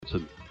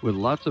with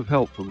lots of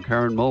help from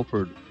Karen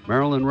Mulford,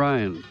 Marilyn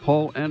Ryan,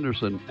 Paul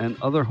Anderson, and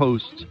other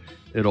hosts.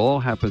 It all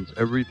happens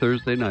every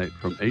Thursday night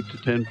from 8 to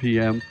 10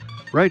 p.m.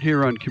 right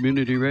here on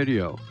Community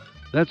Radio.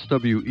 That's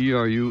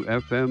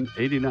WERU-FM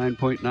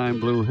 89.9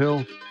 Blue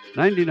Hill,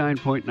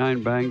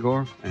 99.9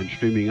 Bangor, and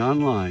streaming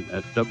online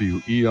at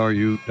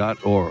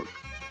WERU.org.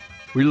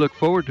 We look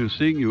forward to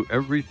seeing you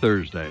every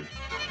Thursday.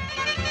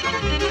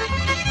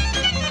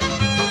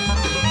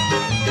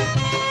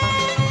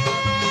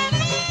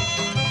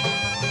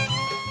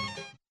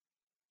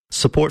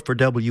 Support for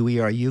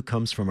WERU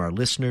comes from our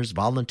listeners,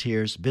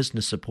 volunteers,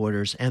 business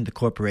supporters, and the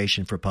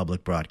Corporation for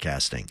Public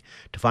Broadcasting.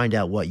 To find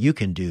out what you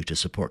can do to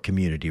support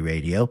community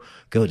radio,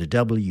 go to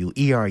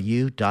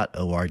weru.org.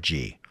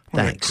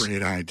 Thanks. What a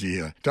great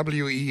idea.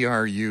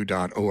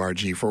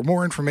 weru.org for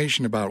more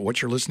information about what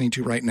you're listening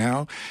to right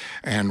now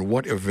and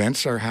what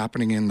events are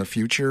happening in the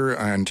future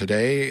and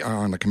today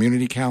on the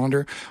community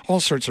calendar.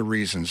 All sorts of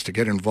reasons to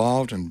get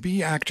involved and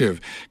be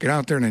active. Get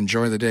out there and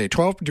enjoy the day.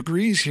 12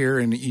 degrees here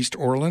in East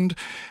Orland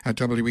at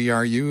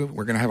WERU.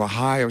 We're going to have a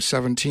high of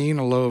 17,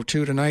 a low of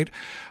 2 tonight,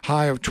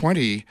 high of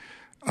 20.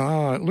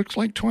 It looks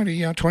like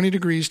 20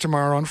 degrees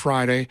tomorrow on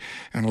Friday,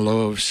 and a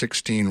low of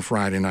 16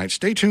 Friday night.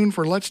 Stay tuned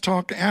for Let's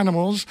Talk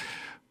Animals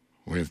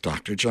with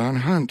Dr. John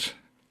Hunt.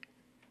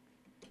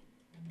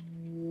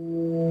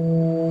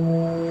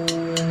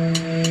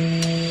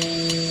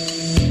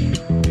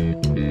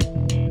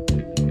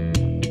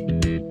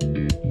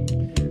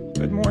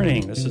 Good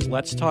morning. This is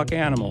Let's Talk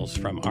Animals,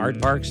 from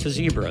aardvarks to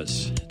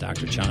zebras.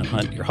 Dr. John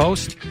Hunt, your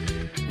host.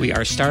 We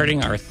are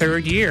starting our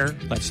third year,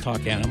 Let's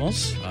Talk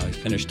Animals. We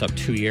finished up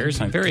 2 years.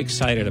 I'm very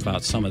excited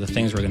about some of the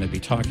things we're going to be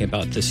talking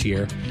about this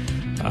year.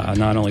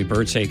 Not only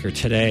Birdsacre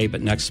today, but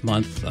next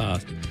month,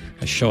 a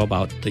show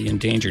about the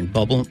endangered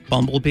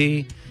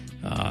bumblebee,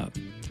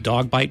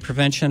 dog bite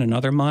prevention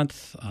another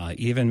month,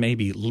 even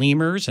maybe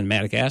lemurs in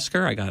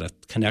Madagascar. I got a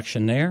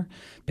connection there.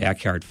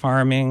 Backyard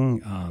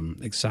farming,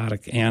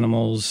 exotic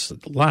animals,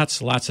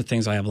 lots of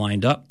things I have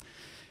lined up.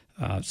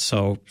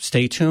 So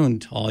stay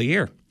tuned all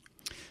year.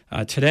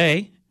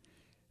 Today,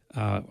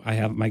 I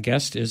have my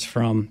guest is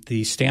from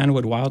the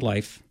Stanwood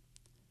Wildlife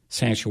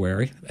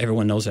Sanctuary.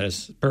 Everyone knows that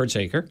as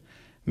Birdsacre.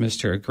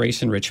 Mr.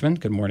 Grayson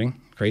Richmond. Good morning,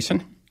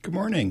 Grayson. Good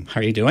morning. How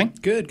are you doing?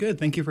 Good.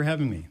 Thank you for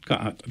having me.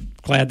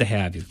 Glad to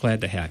have you.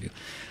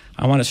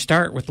 I want to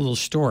start with a little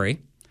story.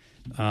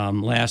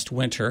 Last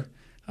winter,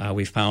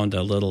 we found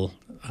a little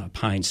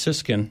pine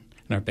siskin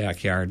in our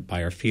backyard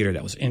by our feeder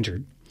that was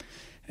injured,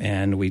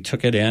 and we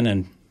took it in,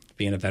 and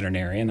being a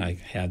veterinarian, I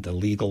had the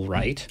legal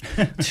right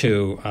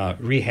to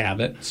rehab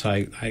it. So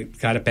I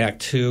got it back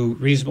to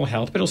reasonable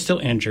health, but it was still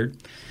injured.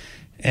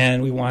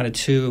 And we had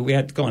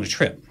to go on a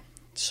trip.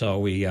 So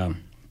we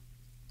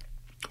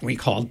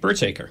called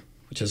Birdsacre,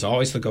 which is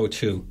always the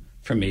go-to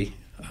for me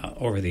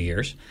over the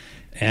years.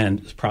 And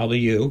it's probably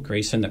you,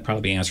 Grayson, that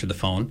probably answered the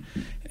phone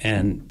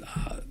and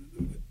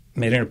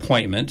made an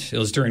appointment. It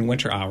was during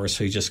winter hours,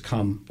 so you just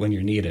come when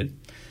you're needed.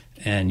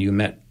 And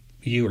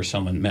you or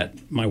someone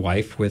met my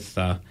wife with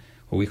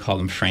what we call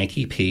him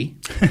Frankie P.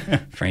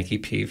 Frankie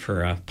P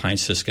for pine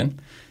siskin.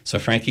 So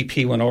Frankie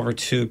P went over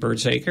to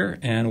Birdsacre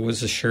and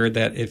was assured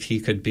that if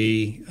he could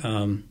be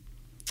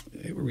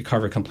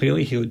recover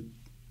completely, he would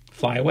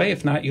fly away.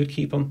 If not, you'd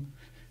keep him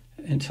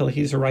until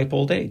he's a ripe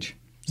old age.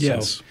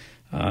 Yes.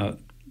 So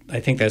I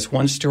think that's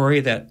one story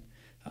that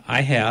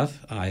I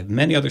have. I have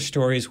many other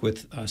stories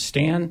with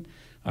Stan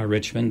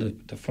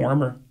Richmond, the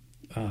former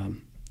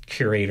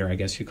curator, I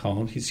guess you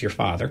call him. He's your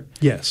father.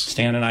 Yes.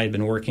 Stan and I had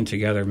been working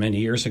together many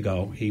years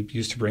ago. He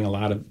used to bring a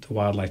lot of the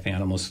wildlife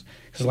animals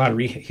because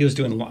he was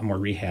doing a lot more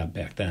rehab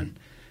back then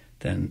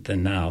than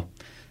now.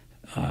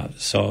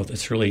 So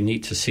it's really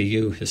neat to see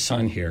you, his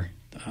son, here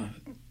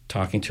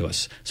talking to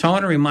us. So I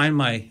want to remind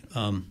my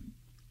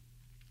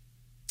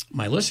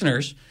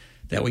listeners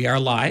that we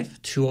are live,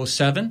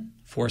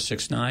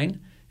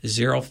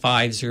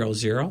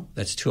 207-469-0500.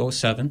 That's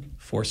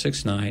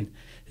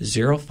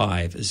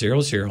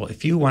 207-469-0500.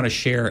 If you want to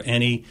share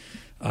any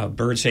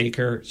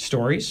Birdsacre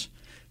stories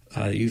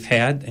you've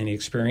had, any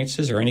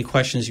experiences, or any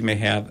questions you may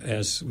have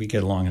as we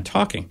get along and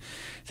talking.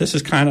 This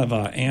is kind of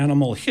an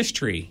animal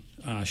history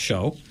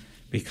show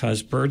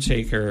because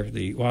Birdsacre,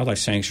 the wildlife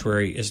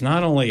sanctuary, is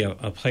not only a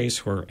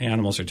place where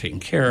animals are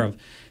taken care of,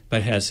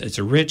 but it's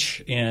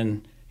rich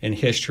in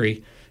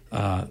history,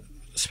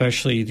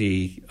 especially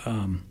the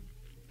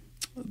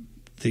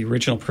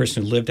original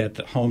person who lived at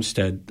the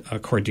homestead,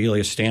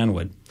 Cordelia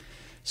Stanwood.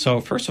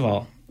 So first of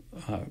all,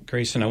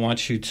 Grayson, I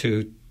want you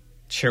to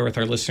share with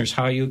our listeners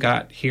how you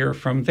got here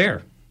from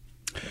there.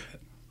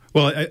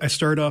 Well, I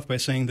start off by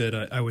saying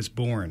that I was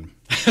born.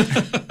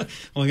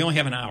 Well, you only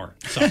have an hour,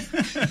 so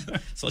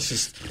let's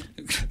just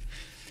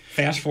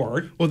fast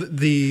forward. Well,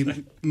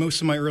 the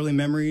most of my early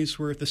memories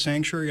were at the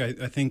sanctuary.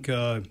 I think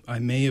I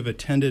may have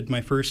attended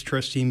my first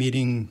trustee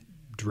meeting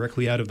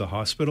directly out of the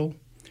hospital.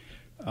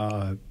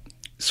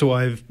 So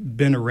I've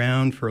been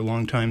around for a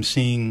long time,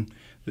 seeing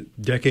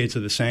decades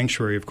of the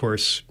sanctuary. Of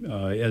course,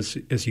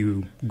 as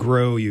you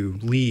grow, you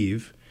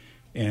leave,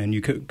 and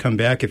you come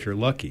back if you're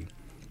lucky.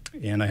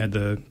 And I had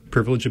the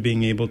privilege of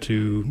being able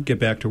to get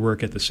back to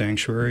work at the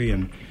sanctuary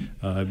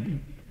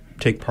and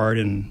take part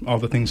in all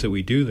the things that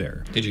we do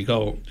there. Did you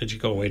go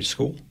away to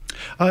school?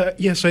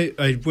 Yes,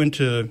 I went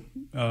to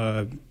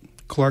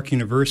Clark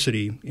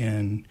University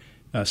and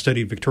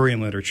studied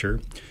Victorian literature,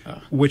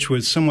 which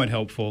was somewhat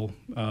helpful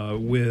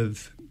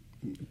with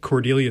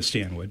Cordelia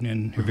Stanwood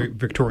and her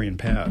Victorian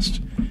past.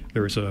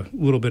 There was a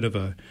little bit of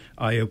a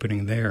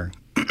eye-opening there.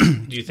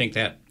 Do you think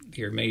that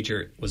your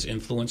major was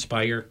influenced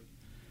by your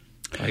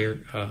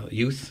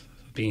youth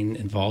being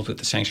involved with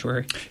the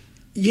sanctuary?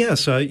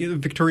 Yes, the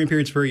Victorian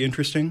period is very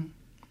interesting,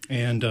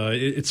 and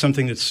it's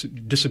something that's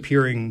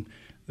disappearing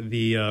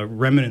the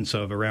remnants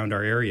of around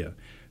our area.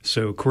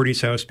 So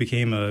Cordy's house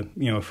became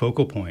a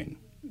focal point,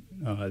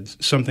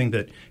 something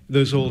that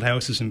those old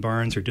houses and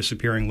barns are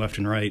disappearing left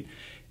and right.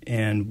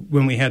 And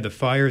when we had the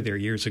fire there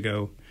years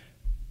ago,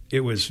 it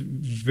was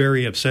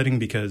very upsetting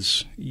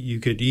because you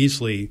could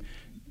easily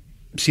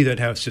see that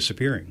house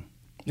disappearing.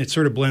 It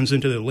sort of blends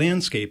into the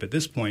landscape at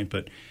this point,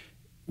 but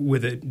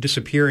with it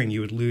disappearing,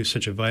 you would lose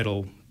such a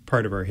vital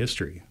part of our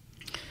history.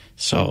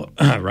 So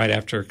right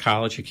after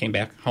college, you came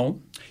back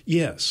home?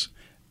 Yes.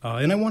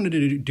 And I wanted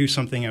to do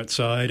something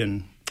outside,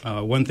 and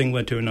one thing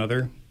led to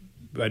another.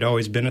 I'd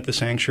always been at the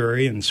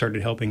sanctuary and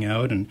started helping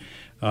out, and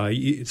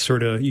you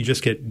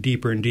just get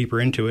deeper and deeper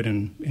into it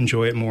and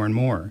enjoy it more and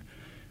more.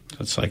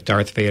 It's like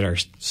Darth Vader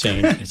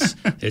saying,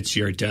 it's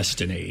your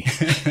destiny.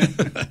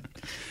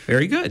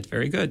 Very good,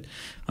 very good.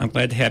 I'm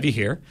glad to have you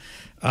here.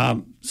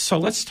 So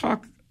let's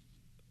talk.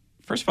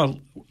 First of all,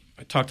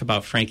 I talked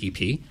about Frankie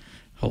P.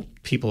 Hope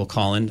people will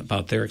call in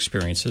about their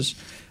experiences.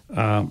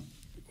 I'm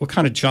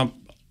going to jump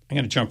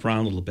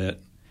around a little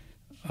bit.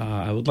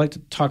 I would like to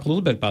talk a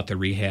little bit about the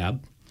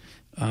rehab.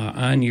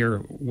 On your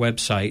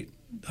website,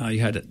 you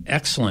had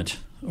excellent,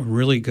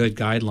 really good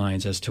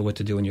guidelines as to what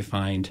to do when you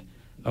find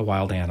a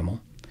wild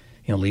animal.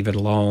 Leave it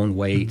alone,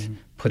 wait,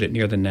 put it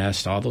near the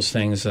nest, all those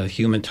things.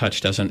 Human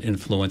touch doesn't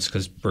influence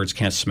because birds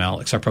can't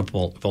smell, except for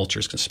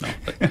vultures can smell.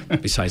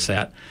 But besides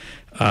that,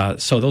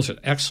 so those are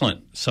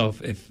excellent. So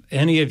if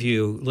any of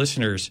you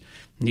listeners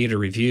need a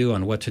review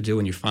on what to do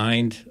when you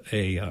find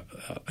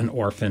an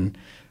orphan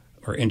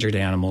or injured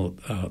animal,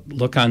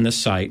 look on this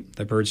site,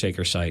 the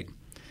Birdsacre site,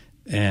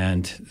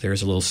 and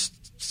there's a little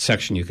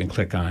section you can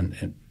click on,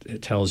 and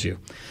it tells you.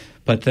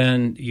 But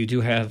then you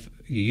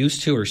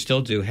used to or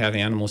still do have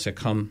animals that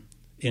come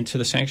into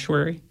the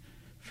sanctuary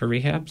for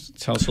rehab.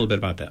 Tell us a little bit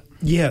about that.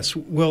 Yes.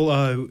 Well,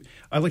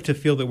 I like to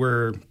feel that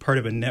we're part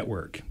of a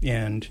network,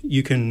 and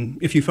you can,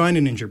 if you find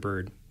an injured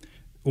bird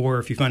or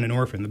if you find an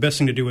orphan, the best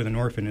thing to do with an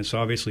orphan is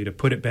obviously to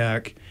put it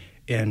back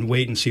and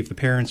wait and see if the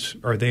parents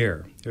are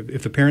there.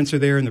 If the parents are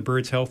there and the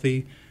bird's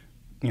healthy,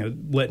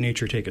 let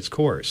nature take its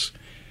course.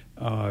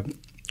 Of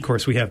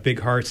course, we have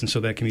big hearts, and so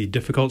that can be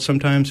difficult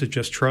sometimes to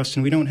just trust,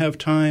 and we don't have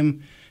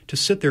time to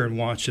sit there and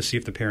watch to see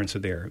if the parents are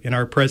there. And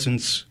our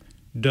presence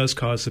does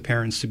cause the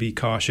parents to be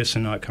cautious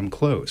and not come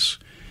close.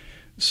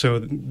 So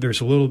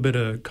there's a little bit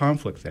of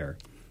conflict there.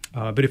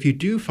 But if you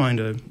do find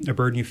a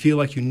bird and you feel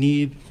like you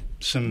need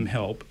some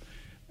help,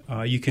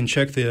 you can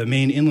check the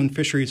Maine Inland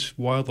Fisheries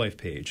Wildlife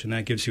page, and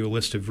that gives you a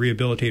list of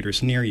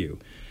rehabilitators near you.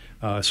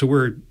 So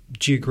we're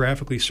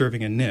geographically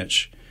serving a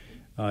niche.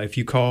 If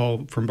you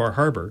call from Bar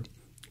Harbor,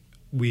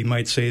 we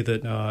might say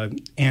that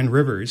Ann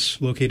Rivers,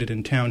 located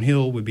in Town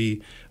Hill, would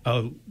be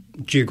a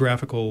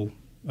geographical,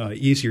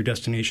 easier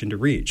destination to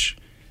reach.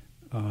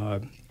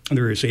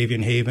 There is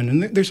Avian Haven,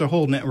 and there's a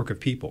whole network of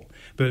people.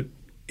 But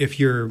if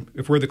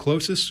we're the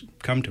closest,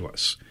 come to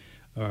us.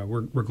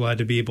 We're glad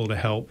to be able to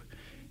help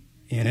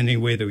in any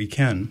way that we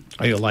can.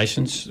 Are you a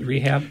licensed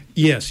rehab?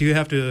 Yes, you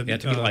have to. You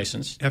have to be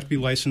licensed. Have to be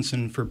licensed,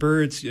 and for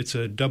birds, it's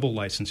a double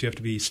license. You have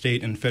to be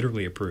state and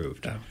federally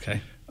approved.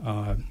 Okay.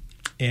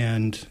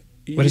 And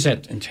what does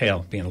that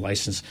entail, being a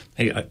licensed?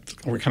 Hey,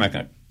 we're kind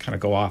of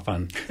go off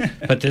on,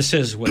 but this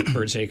is what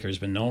Birdsacre has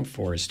been known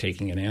for, is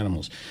taking in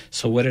animals.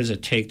 So what does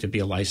it take to be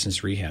a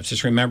licensed rehab?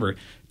 Just remember,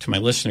 to my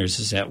listeners,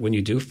 is that when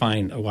you do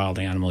find a wild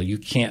animal, you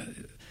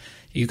can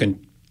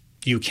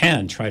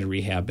try to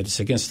rehab, but it's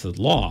against the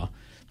law.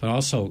 But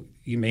also,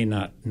 you may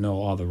not know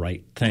all the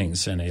right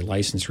things, and a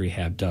licensed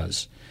rehab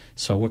does.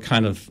 So what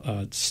kind of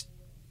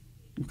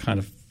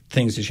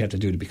things did you have to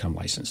do to become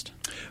licensed?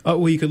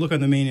 Well, you could look on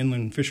the Maine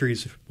Inland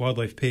Fisheries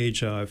Wildlife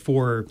page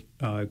for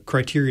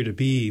criteria to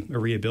be a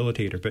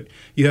rehabilitator. But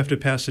you have to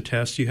pass the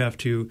test. You have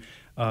to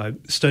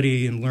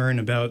study and learn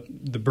about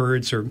the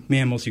birds or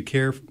mammals you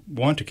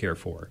want to care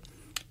for,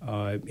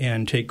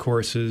 and take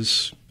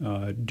courses,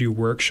 do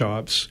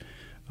workshops.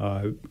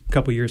 A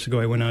couple years ago,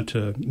 I went out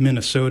to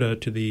Minnesota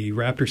to the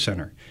Raptor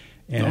Center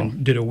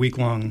and did a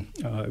week-long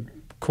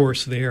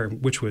course there,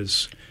 which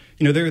was,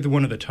 they're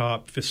one of the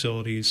top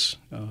facilities,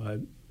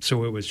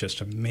 so it was just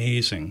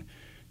amazing.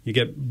 You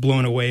get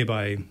blown away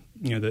by,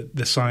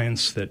 the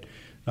science that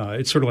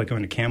it's sort of like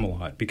going to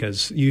Camelot,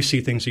 because you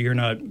see things that you're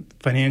not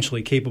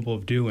financially capable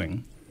of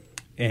doing,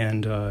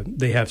 and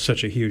they have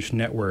such a huge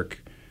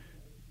network.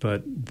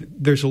 But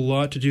there's a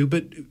lot to do.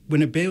 But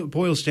when it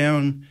boils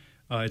down,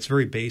 it's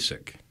very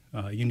basic.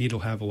 You need to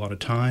have a lot of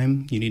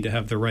time. You need to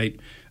have the right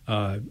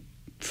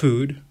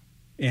food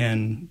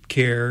and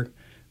care,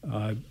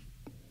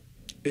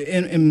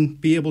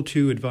 and be able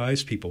to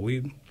advise people.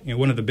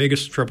 One of the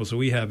biggest troubles that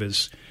we have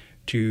is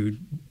to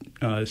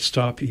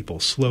stop people,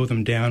 slow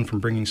them down from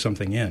bringing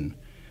something in.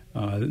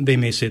 They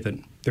may say that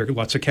there are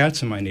lots of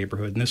cats in my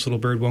neighborhood and this little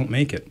bird won't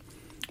make it.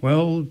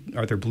 Well,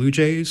 are there blue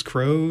jays,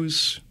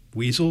 crows,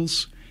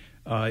 weasels?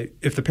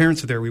 If the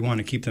parents are there, we want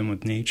to keep them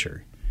with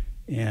nature.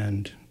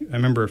 And I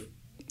remember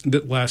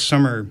that last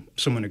summer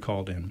someone had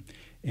called in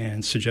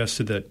and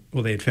suggested that,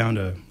 they had found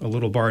a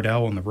little barred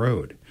owl on the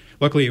road.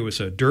 Luckily, it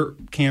was a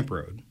dirt camp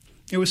road.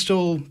 It was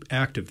still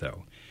active,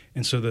 though.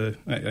 And so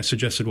I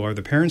suggested, are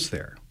the parents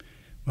there?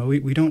 Well,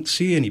 we don't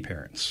see any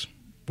parents.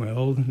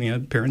 Well,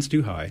 parents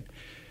do hide.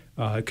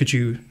 Could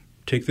you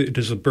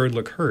does the bird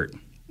look hurt?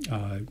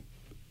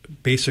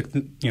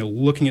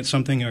 Looking at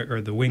something,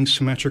 are the wings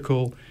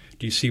symmetrical?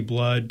 Do you see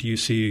blood? Do you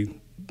see,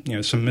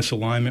 some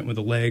misalignment with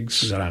the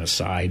legs? Is that on his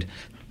side?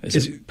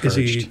 Does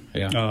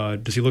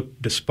he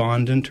look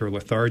despondent or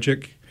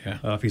lethargic? Yeah.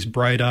 If he's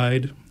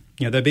bright-eyed,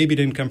 that baby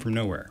didn't come from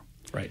nowhere.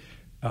 Right.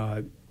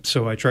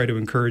 So I try to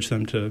encourage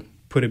them to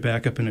put it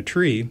back up in a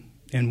tree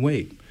and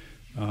wait.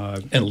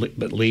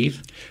 But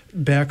leave?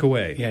 Back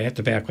away. Yeah, you have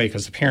to back away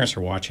because the parents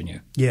are watching you.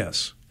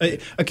 Yes.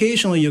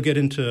 Occasionally you'll get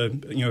into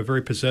a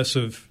very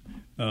possessive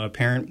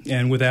parent,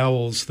 and with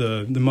owls,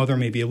 the mother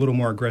may be a little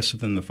more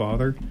aggressive than the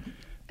father.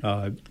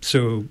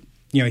 So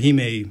he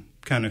may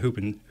kind of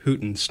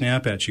hoot and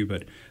snap at you,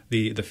 but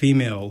the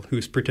female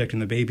who's protecting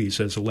the babies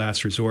as a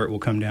last resort will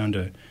come down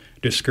to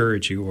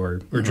discourage you or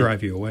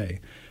drive you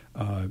away.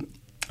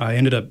 I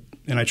ended up,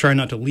 and I try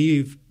not to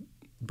leave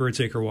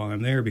Birdsacre while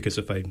I'm there, because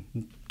if I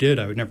did,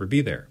 I would never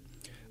be there.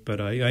 But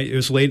it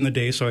was late in the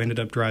day, so I ended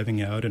up driving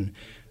out and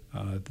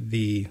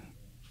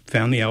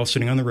found the owl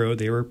sitting on the road.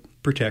 They were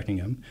protecting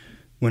him.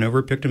 Went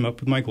over, picked him up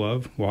with my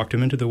glove, walked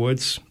him into the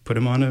woods, put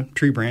him on a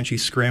tree branch. He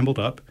scrambled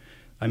up.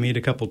 I made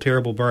a couple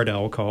terrible barred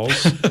owl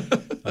calls,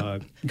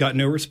 got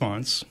no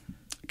response,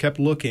 kept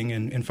looking,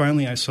 and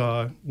finally I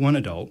saw one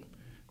adult.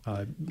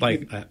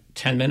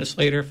 10 minutes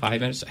later,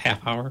 5 minutes, a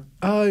half hour?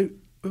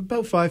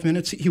 About 5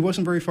 minutes. He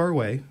wasn't very far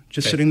away,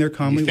 just sitting there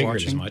calmly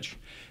watching. As much.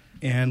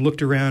 And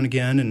looked around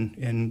again,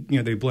 and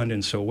they blend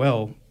in so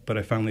well, but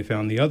I finally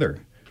found the other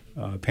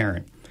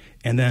parent.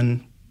 And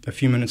then a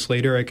few minutes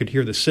later, I could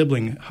hear the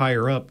sibling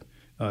higher up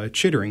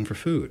chittering for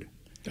food.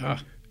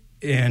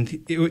 And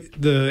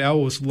the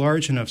owl was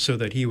large enough so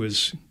that he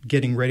was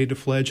getting ready to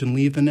fledge and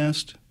leave the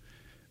nest.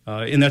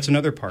 And that's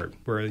another part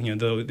where,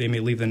 though they may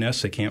leave the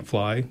nest, they can't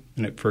fly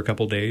for a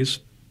couple days.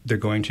 They're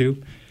going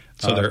to.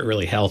 So they're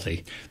really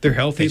healthy. They're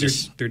healthy.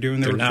 They're doing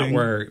their thing. They're not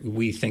where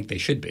we think they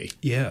should be.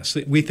 Yes.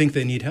 We think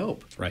they need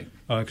help. Right.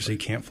 Because they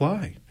can't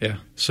fly. Yeah.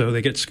 So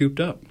they get scooped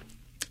up.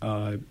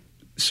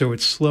 So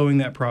it's slowing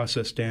that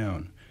process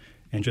down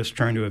and just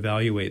trying to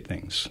evaluate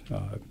things.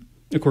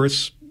 Of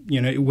course,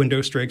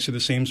 window strikes are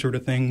the same sort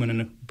of thing when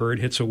a bird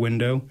hits a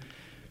window.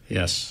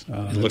 Yes.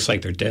 It looks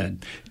like they're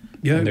dead.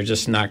 Yeah. And they're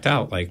just knocked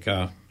out, like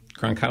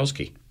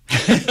Gronkowski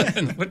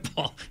in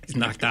football. He's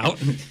knocked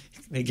out, and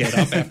they get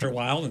up after a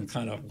while and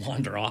kind of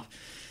wander off.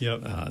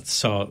 Yep.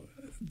 So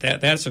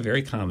that's a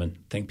very common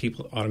thing.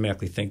 People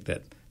automatically think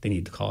that they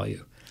need to call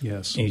you.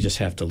 Yes. And you just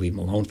have to leave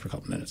them alone for a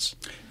couple minutes.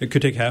 It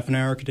could take half an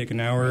hour, could take an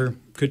hour,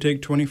 could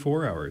take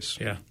 24 hours.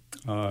 Yeah.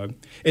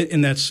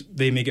 And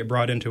they may get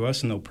brought into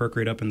us and they'll perk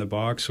right up in the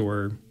box,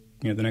 or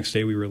the next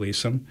day we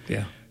release them.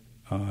 Yeah.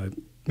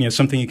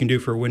 Something you can do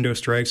for window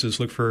strikes is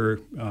look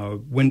for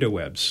window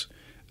webs,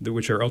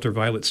 which are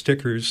ultraviolet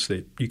stickers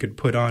that you could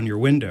put on your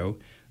window.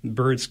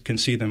 Birds can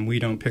see them. We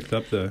don't pick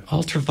up the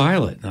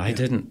ultraviolet. No, I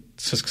didn't.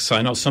 So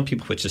I know some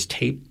people put just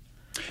tape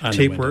on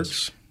tape the windows,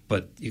 works,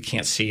 but you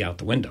can't see out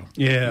the window.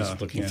 Yeah,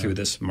 just looking through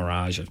this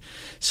mirage of.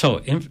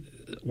 So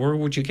where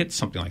would you get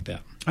something like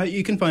that?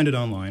 You can find it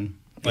online,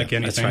 like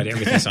anything. That's right.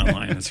 Everything's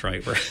online. That's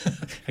right.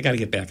 I got to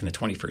get back in the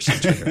 21st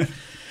century here.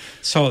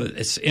 So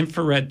it's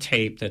infrared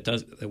tape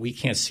that we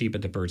can't see,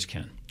 but the birds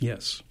can.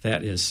 Yes.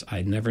 That is,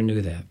 I never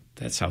knew that.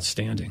 That's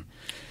outstanding.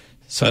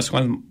 So that's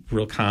one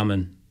real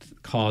common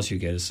cause you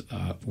get is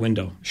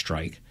window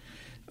strike.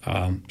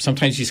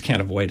 Sometimes you just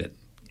can't avoid it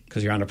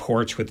because you're on a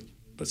porch with,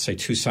 let's say,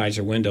 two sides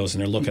of windows,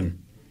 and they're looking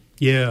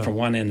from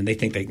one end, and they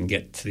think they can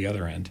get to the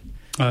other end.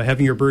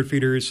 Having your bird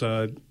feeders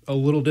a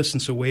little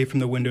distance away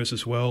from the windows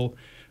as well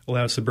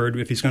allows the bird,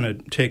 if he's going to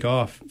take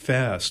off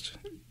fast,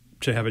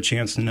 to have a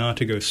chance not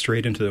to go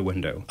straight into the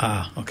window.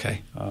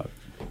 Okay.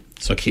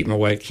 So keep them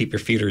away. Keep your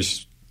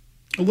feeders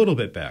a little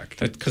bit back,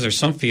 because there's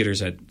some feeders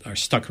that are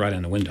stuck right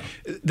on the window.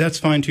 That's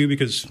fine too,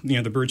 because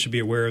the bird should be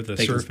aware of the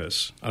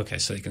surface. Okay,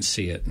 so they can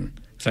see it.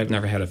 Because I've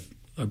never had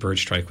a bird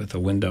strike with a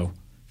window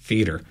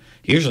feeder.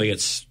 Usually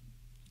it's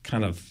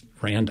kind of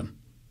random.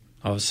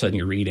 All of a sudden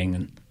you're reading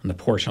and on the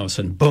porch, and all of a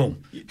sudden,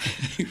 boom!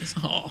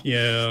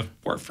 Yeah,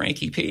 poor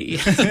Frankie P.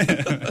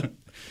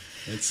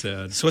 It's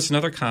sad. So what's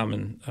another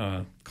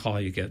common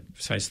call you get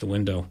besides the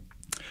window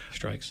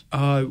strikes?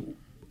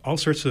 All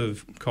sorts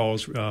of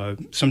calls.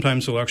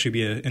 Sometimes there'll actually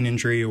be an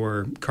injury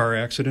or car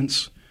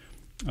accidents.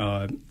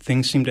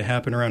 Things seem to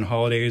happen around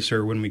holidays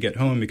or when we get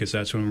home because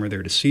that's when we're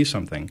there to see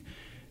something.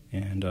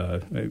 And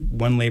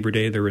one Labor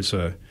Day, there was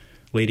a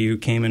lady who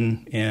came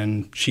in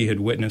and she had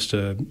witnessed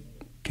a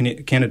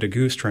Canada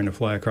goose trying to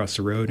fly across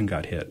the road and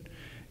got hit.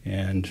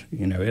 And,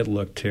 it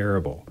looked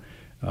terrible.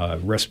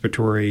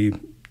 Respiratory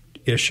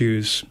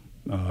issues,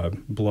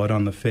 blood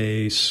on the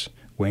face,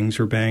 wings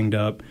were banged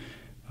up.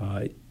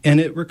 And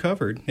it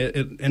recovered.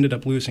 It ended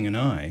up losing an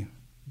eye.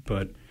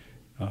 But,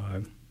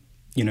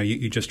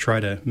 you just try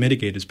to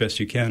mitigate as best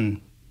you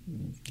can.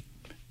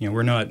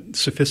 We're not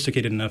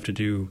sophisticated enough to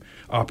do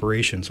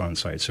operations on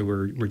site, so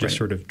we're just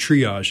sort of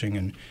triaging,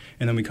 and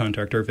then we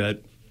contact our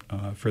vet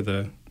for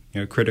the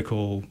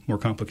critical, more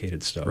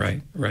complicated stuff.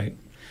 Right.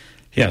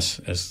 Yes,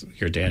 as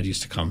your dad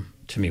used to come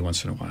to me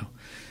once in a while.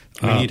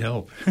 We need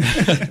help,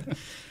 and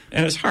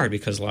it's hard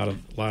because a lot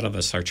of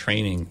us, our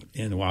training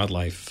in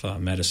wildlife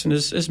medicine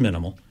is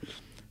minimal,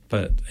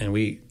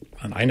 and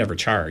I never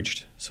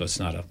charged, so it's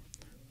not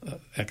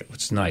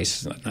it's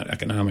nice. It's not an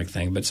economic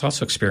thing, but it's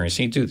also experience.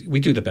 We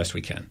do the best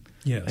we can.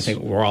 Yes. I think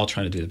we're all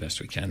trying to do the best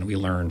we can. We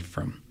learn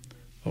from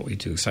what we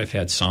do. So I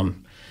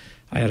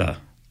had a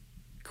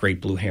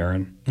great blue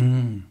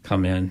heron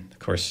come in. Of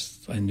course,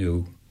 I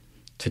knew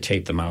to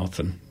tape the mouth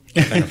and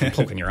prevent it from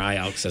poking your eye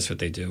out because that's what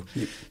they do.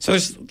 So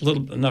there's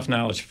enough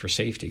knowledge for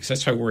safety because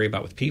that's what I worry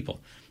about with people.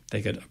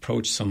 They could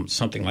approach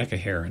something like a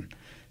heron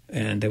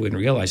and they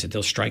wouldn't realize that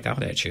they'll strike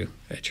out at your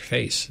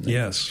face. And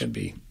yes. It could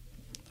be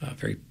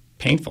very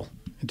painful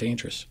and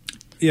dangerous.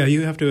 Yeah,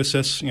 you have to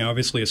assess.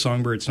 Obviously, a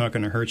songbird's not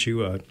going to hurt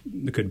you.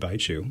 It could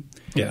bite you.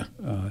 Yeah,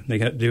 they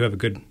do have a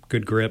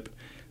good grip.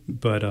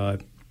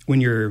 But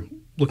when you're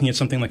looking at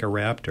something like a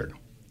raptor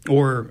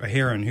or a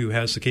heron who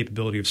has the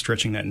capability of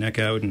stretching that neck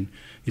out, and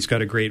he's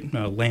got a great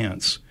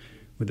lance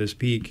with his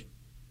beak,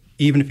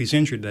 even if he's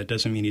injured, that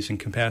doesn't mean he's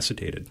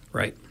incapacitated.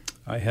 Right.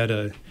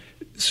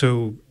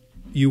 So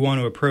you want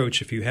to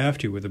approach, if you have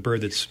to, with a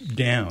bird that's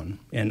down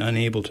and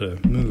unable to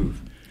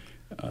move.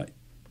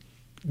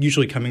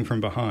 Usually coming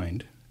from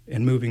behind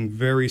and moving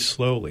very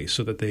slowly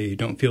so that they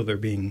don't feel they're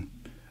being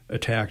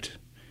attacked.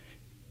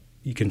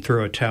 You can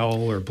throw a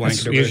towel or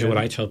blanket over That's usually what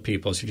I tell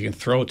people is if you can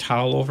throw a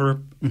towel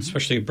over,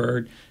 especially a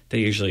bird,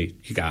 you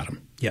got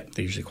them. Yeah.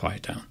 They usually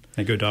quiet down.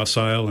 They go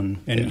docile,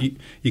 and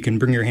you can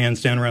bring your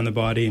hands down around the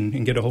body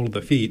and get a hold of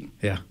the feet.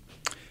 Yeah.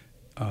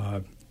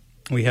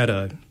 We had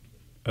a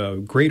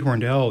great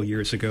horned owl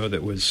years ago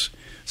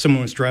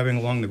someone was driving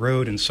along the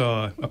road and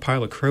saw a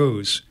pile of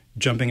crows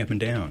jumping up and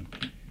down.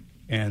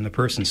 And the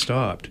person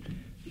stopped.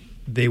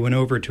 They went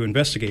over to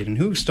investigate, and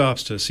who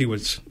stops to see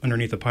what's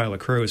underneath a pile of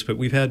crows? But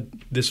we've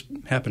had this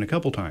happen a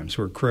couple times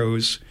where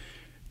crows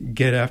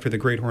get after the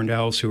great horned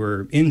owls who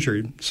are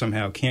injured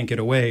somehow, can't get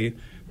away.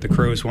 The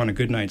crows want a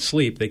good night's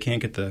sleep. They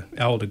can't get the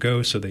owl to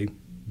go, so they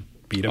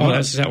beat him up.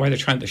 Is that why they're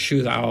trying to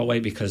shoo the owl away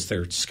because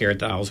they're scared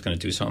the owl's going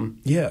to do something?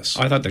 Yes.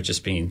 I thought they're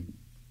just being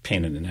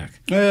pain in the neck.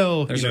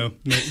 Well,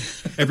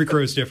 every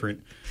crow is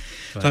different.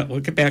 We'll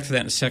get back to that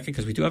in a second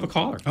because we do have a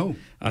caller. Oh.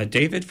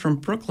 David from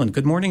Brooklyn.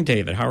 Good morning,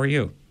 David. How are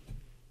you?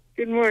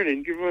 Good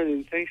morning.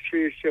 Thanks for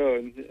your show.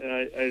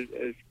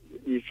 And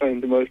you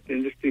find the most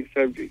interesting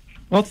subjects.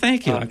 Well,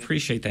 thank you. I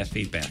appreciate that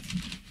feedback.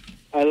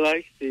 I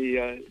like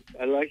the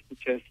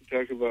chance to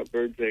talk about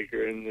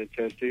Birdsacre and the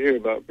chance to hear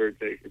about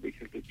Birdsacre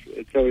because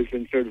it's always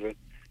been sort of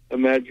a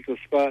magical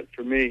spot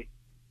for me.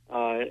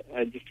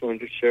 I just wanted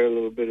to share a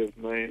little bit of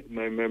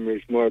my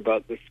memories more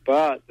about the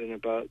spot than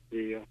about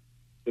the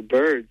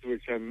birds,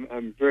 which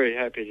I'm very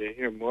happy to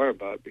hear more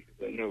about because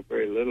I know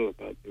very little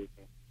about the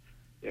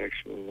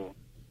actual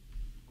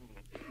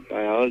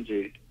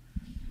biology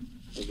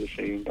of the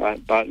thing,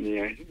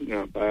 botany,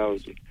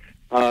 biology.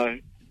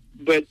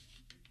 But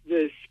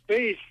the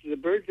space, the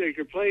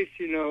Birdsacre place,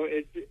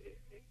 it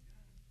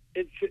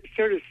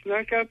sort of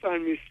snuck up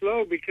on me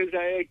slow because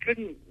I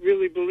couldn't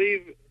really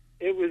believe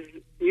it was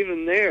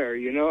even there.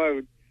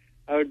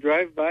 I would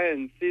drive by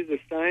and see the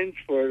signs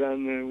for it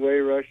on the way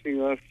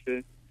rushing off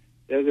to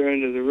the other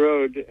end of the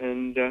road,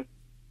 and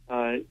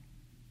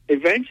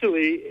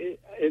eventually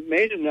it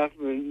made enough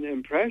of an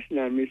impression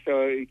on me,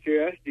 so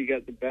curiosity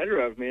got the better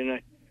of me, and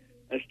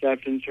I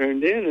stopped and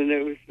turned in, and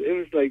it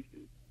was like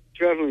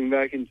traveling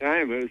back in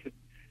time. It was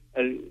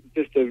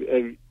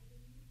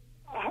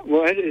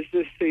what is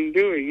this thing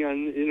doing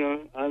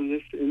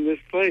in this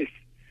place?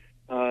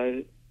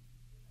 And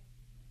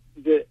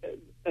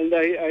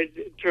I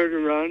turned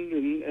around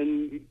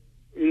and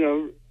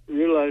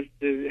realized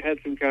had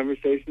some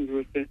conversations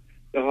with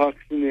the hawks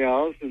and the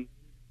owls,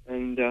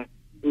 and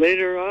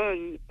later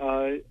on,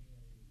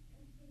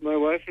 my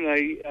wife and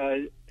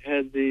I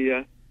had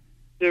the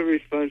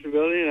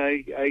responsibility, and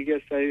I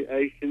guess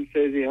I can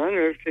say the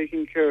honor of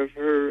taking care of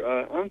her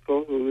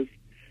uncle, who was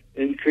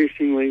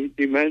increasingly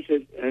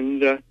demented.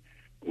 And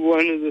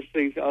one of the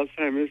things,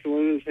 Alzheimer's,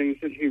 one of the things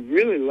that he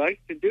really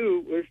liked to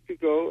do was to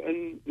go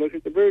and look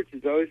at the birds.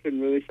 He's always been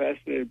really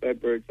fascinated by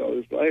birds all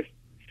his life.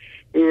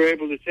 We were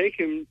able to take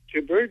him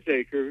to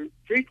Birdsacre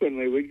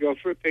frequently. We'd go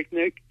for a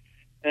picnic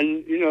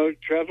and,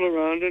 travel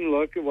around and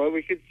look at what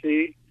we could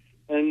see.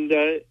 And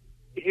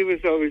he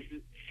was always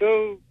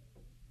so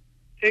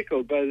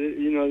tickled by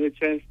the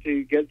chance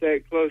to get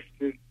that close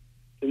to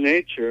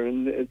nature,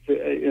 and it's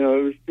it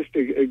was just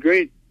a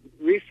great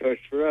resource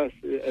for us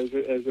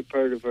as a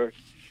part of our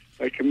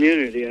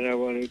community, and I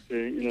wanted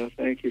to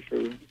thank you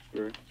for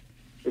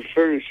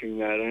furnishing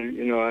that.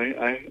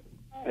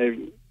 I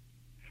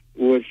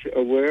was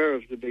aware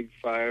of the big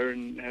fire,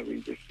 and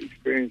having just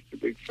experienced the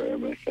big fire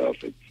myself,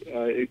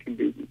 it can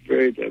be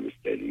very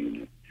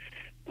devastating.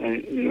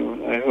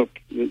 And I hope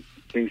that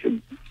things are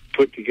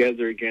put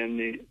together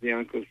again. The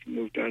uncles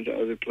moved on to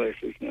other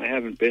places, and I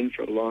haven't been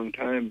for a long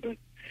time, but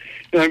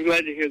I'm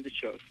glad to hear the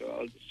show. So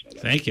I'll just shut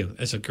up. Thank you.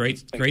 It's a great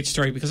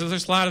story, because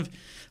there's a lot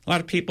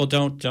of people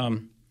don't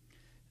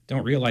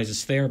realize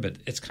it's there, but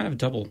it's kind of a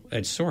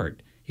double-edged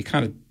sword. You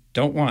kind of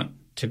don't want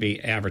to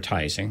be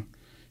advertising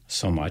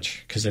so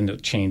much, because then it'll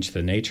change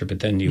the nature, but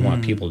then you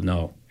want people to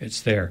know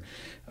it's there.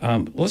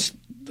 Let's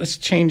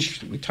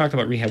change. We talked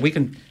about rehab. We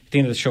can, at the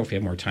end of the show, if we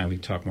have more time, we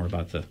can talk more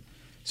about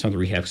some of the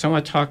rehab. So I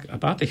want to talk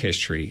about the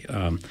history.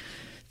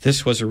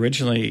 This was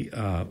originally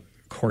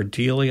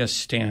Cordelia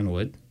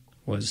Stanwood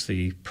was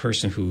the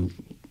person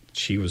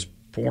she was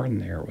born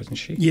there, wasn't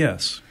she?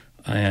 Yes.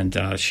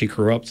 And she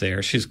grew up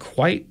there. She's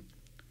quite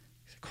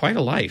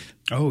a life.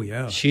 Oh,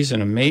 yeah. She's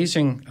an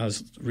amazing. I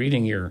was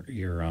reading your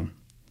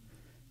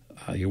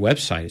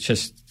website. It's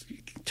just,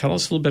 tell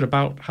us a little bit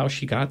about how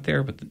she got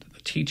there, but the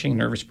teaching,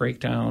 nervous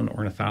breakdown,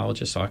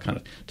 ornithologist, all that kind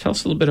of. Tell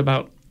us a little bit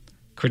about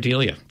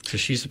Cordelia, because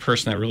she's the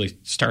person that really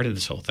started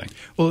this whole thing.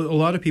 Well, a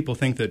lot of people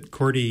think that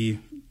Cordy,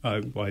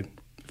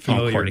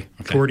 Cordy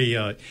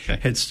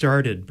had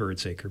started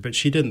Birdsacre, but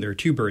she didn't. There are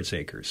two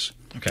Birdsacres.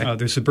 Okay.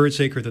 There's a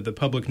Birdsacre that the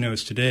public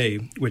knows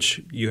today,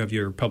 which you have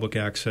your public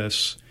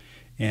access,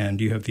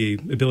 and you have the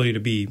ability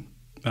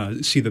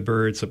to see the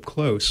birds up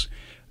close.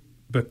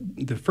 But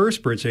the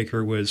first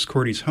Birdsacre was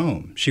Cordy's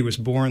home. She was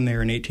born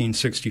there in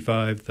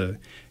 1865, the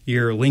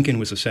year Lincoln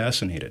was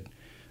assassinated.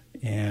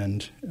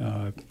 And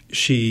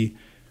she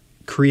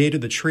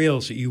created the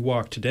trails that you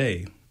walk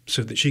today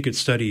so that she could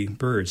study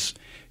birds.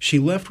 She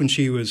left when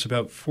she was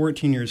about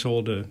 14 years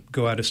old to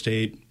go out of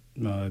state,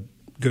 go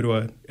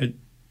to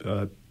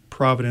a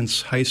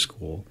Providence high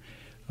school,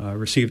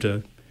 received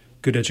a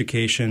good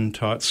education,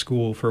 taught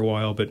school for a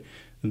while, but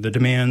the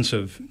demands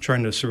of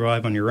trying to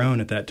survive on your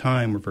own at that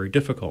time were very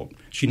difficult.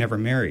 She never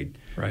married.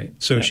 Right.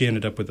 So she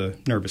ended up with a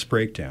nervous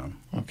breakdown.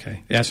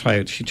 Okay. That's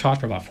why she taught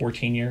for about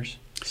 14 years,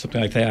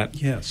 something like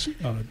that. Yes.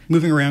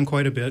 Moving around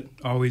quite a bit,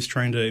 always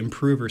trying to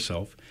improve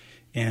herself.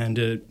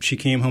 And she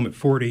came home at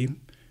 40,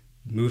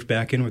 moved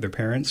back in with her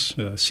parents,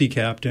 sea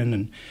captain,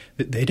 and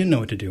they didn't know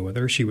what to do with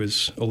her. She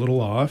was a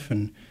little off,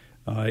 and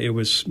it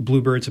was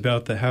bluebirds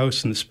about the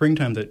house in the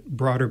springtime that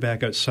brought her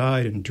back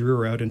outside and drew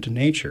her out into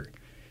nature.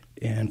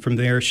 And from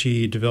there,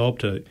 she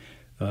developed a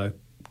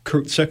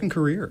second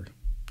career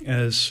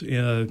as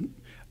an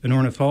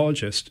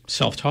ornithologist.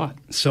 Self-taught.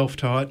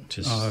 Self-taught.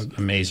 Just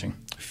amazing.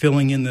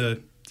 Filling in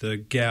the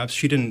gaps.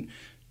 She didn't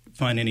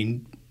find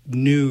any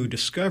new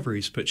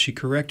discoveries, but she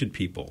corrected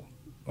people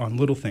on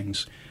little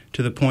things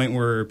to the point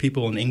where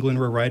people in England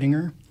were writing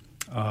her.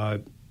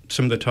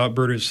 Some of the top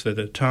birders at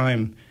the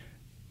time,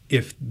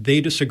 if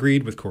they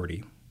disagreed with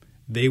Cordy,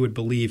 they would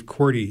believe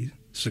Cordy's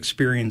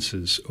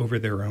experiences over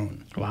their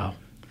own. Wow.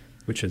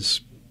 Which is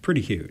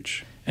pretty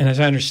huge. And as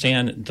I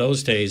understand, in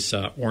those days,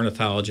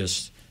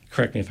 ornithologists,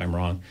 correct me if I'm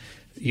wrong,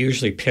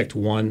 usually picked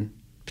one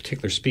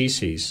particular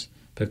species,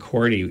 but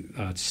Cordy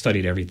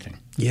studied everything.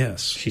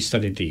 Yes. She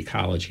studied the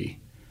ecology,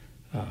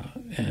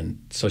 and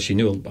so she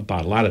knew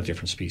about a lot of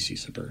different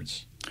species of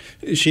birds.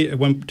 At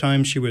one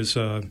time, she was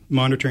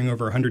monitoring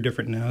over 100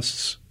 different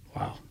nests.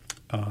 Wow.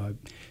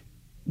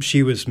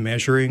 She was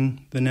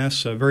measuring the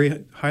nests,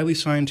 very highly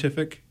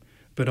scientific,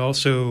 but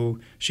also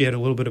she had a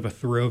little bit of a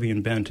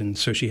Thoreauvian bent, and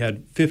so she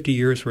had 50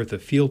 years' worth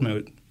of field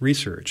note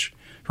research.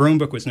 Her own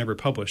book was never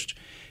published,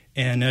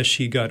 and as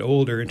she got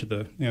older, into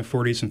the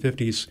 40s and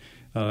 50s,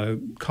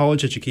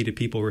 college-educated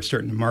people were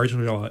starting to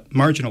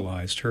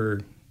marginalize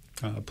her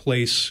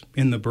place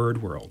in the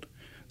bird world.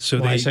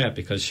 So why is that?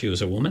 Because she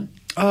was a woman?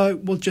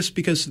 Well, just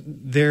because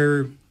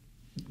the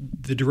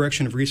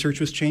direction of research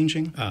was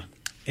changing,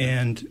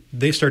 and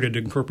they started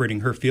incorporating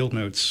her field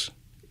notes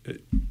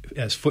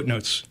as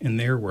footnotes in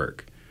their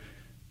work.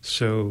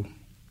 So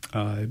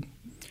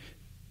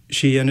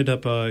she ended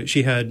up,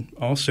 she had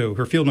also,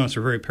 her field notes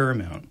were very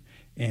paramount,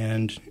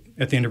 and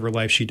at the end of her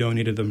life, she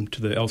donated them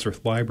to the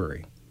Ellsworth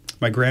Library.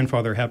 My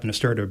grandfather happened to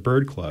start a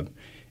bird club,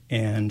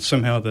 and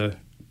somehow the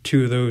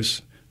two of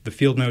those, the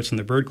field notes and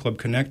the bird club,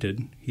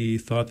 connected. He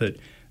thought that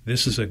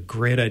this is a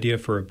great idea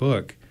for a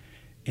book,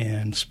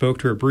 and spoke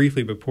to her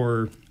briefly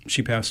before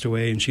she passed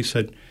away, and she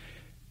said,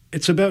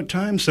 "It's about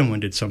time someone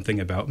did something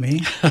about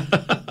me."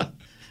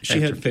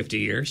 After 50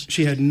 years?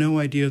 She had no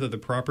idea that the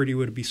property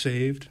would be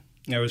saved.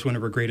 That was one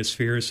of her greatest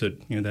fears,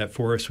 that that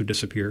forest would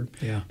disappear.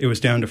 Yeah. It was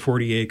down to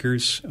 40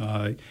 acres.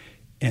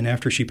 And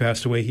after she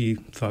passed away, he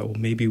thought, well,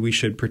 maybe we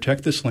should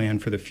protect this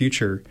land for the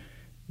future,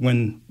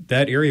 when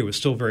that area was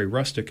still very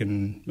rustic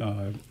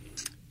and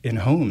in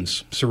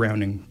homes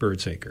surrounding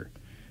Birdsacre.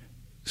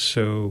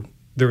 So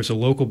there was a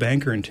local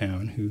banker in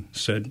town who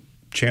said,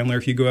 Chandler,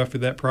 if you go after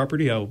that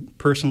property, I'll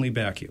personally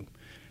back you.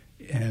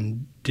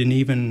 And didn't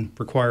even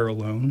require a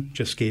loan,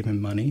 just gave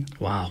him money.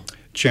 Wow.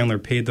 Chandler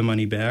paid the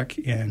money back,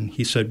 and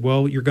he said,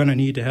 well, you're going to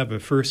need to have a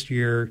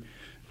first-year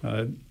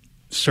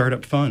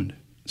startup fund.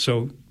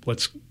 So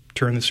let's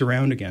turn this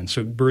around again.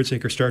 So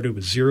Birdsacre started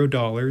with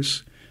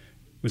 $0,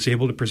 was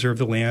able to preserve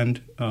the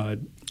land.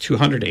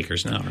 200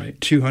 acres now, right?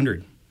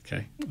 200.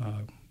 Okay.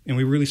 And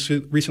we really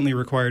recently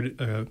acquired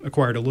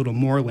a little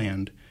more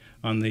land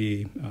on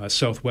the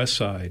southwest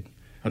side.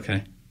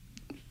 Okay.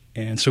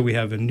 And so we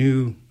have a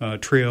new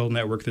trail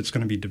network that's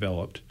going to be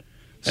developed.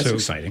 That's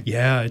exciting.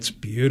 Yeah, it's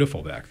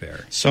beautiful back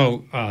there.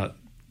 So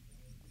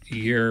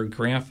your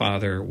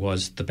grandfather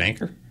was the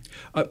banker?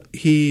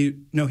 He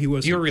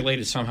wasn't. You were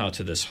related somehow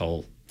to this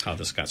how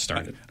this got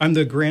started. I'm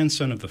the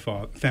grandson of the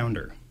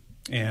founder.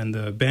 And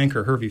the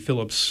banker, Hervey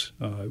Phillips,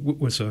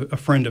 was a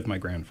friend of my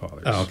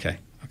grandfather's. Oh, okay.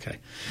 Okay.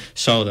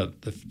 So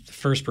the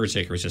first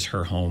Birdsacre was just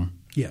her home.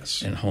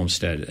 Yes. And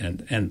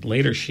homestead. And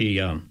later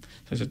she,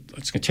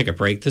 let's take a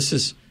break. This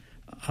is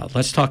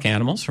Let's Talk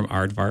Animals, from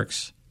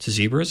aardvarks to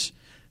zebras.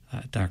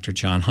 Dr.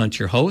 John Hunt,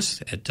 your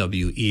host at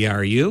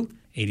WERU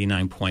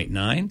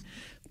 89.9.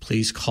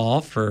 Please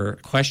call for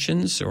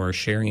questions or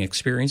sharing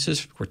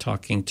experiences. We're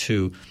talking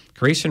to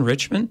Grayson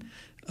Richmond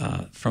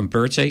from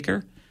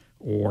Birdsacre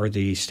or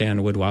the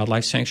Stanwood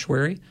Wildlife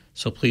Sanctuary.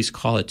 So please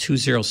call at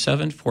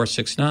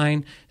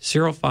 207-469-0500,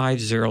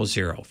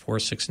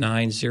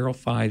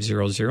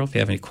 469-0500 if you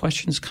have any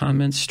questions,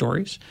 comments,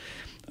 stories.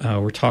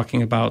 We're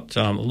talking about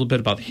a little bit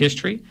about the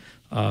history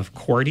of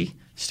Cordy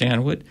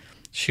Stanwood.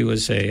 She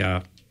was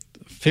a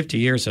 50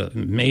 years an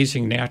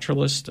amazing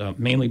naturalist,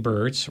 mainly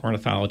birds,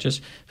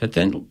 ornithologist. But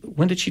then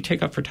when did she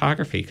take up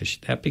photography? Because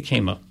that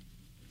became around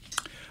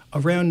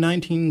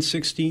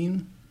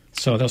 1916.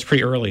 So that was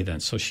pretty early then.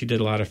 So she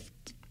did a lot of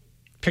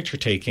picture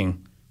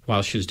taking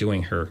while she was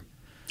doing her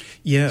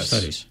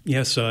studies.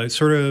 Yes,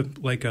 sort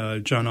of like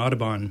John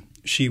Audubon.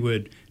 She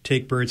would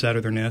take birds out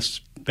of their nests,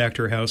 back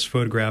to her house,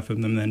 photograph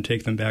them, then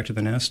take them back to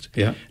the nest.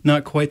 Yeah.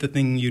 Not quite the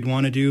thing you'd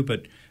want to do,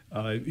 but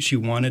she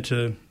wanted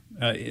to.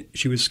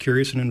 She was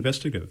curious and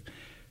investigative.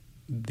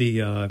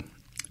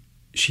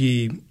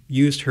 She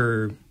used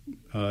her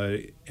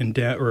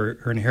her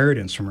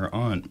inheritance from her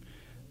aunt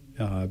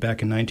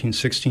back in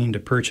 1916 to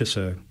purchase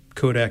a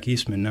Kodak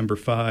Eastman No.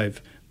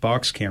 5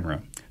 box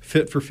camera,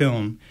 fit for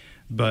film,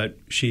 but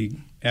she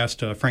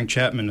asked Frank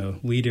Chapman, a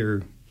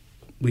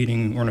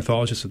leading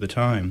ornithologist at the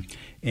time,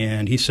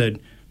 and he said,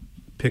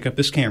 pick up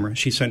this camera.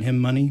 She sent him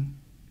money.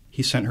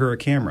 He sent her a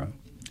camera.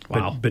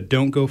 Wow. But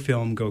don't go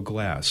film, go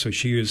glass. So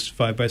she used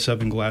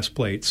 5x7 glass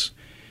plates,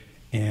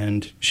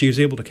 and she was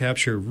able to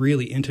capture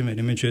really intimate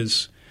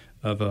images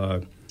of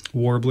a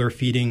warbler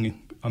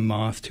feeding a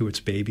moth to its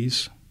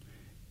babies.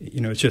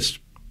 You know, it's just...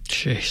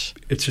 Jeez.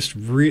 It's just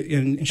really...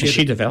 And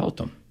she developed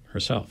them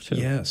herself, too.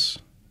 Yes.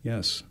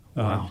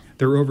 Wow.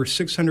 There were over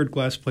 600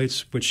 glass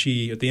plates, which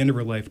she, at the end of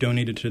her life,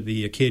 donated to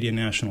the Acadia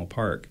National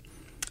Park.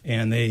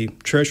 And they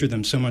treasured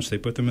them so much they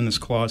put them in this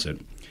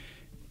closet.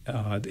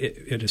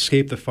 It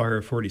escaped the fire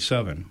of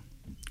 47.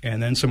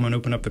 And then someone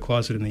opened up the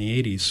closet in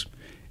the 80s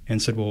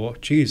and said, well,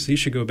 geez, these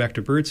should go back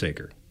to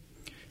Birdsacre.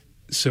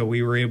 So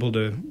we were able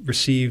to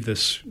receive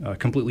this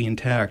completely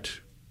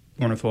intact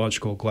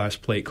ornithological glass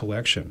plate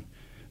collection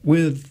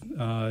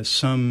with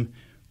some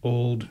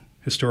old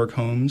historic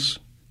homes.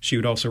 She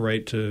would also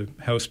write to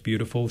House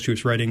Beautiful. She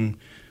was writing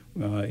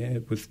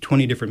with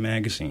 20 different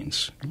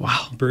magazines.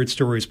 Wow. Bird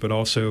stories, but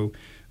also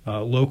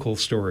local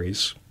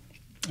stories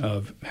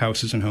of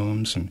houses and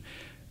homes. And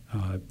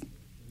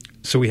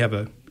so we have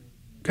a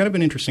kind of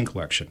an interesting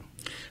collection.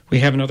 We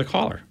have another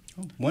caller.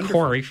 Oh, wonderful.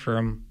 Corey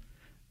from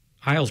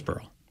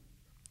Islesboro.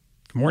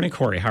 Good morning,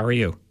 Corey. How are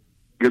you?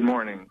 Good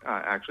morning.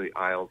 Actually,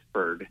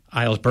 Islesburg.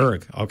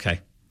 Islesburg. Okay.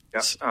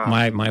 Yep.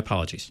 My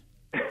apologies.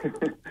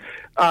 Well,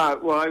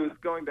 I was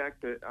going back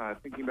to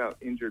thinking about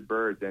injured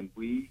birds, and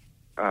we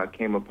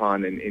came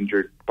upon an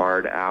injured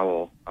barred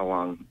owl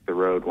along the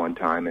road one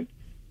time,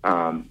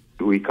 and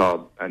we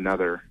called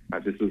another,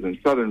 this was in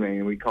southern Maine,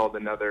 and we called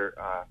another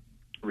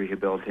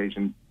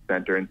rehabilitation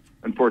center, and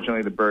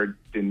unfortunately the bird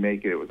didn't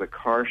make it. It was a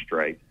car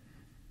strike.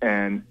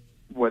 And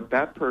what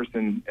that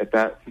person at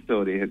that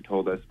facility had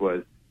told us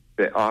was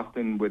that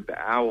often with the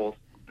owls,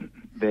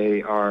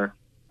 they are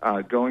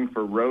going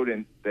for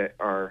rodents that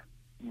are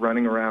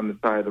running around the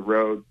side of the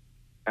road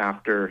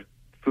after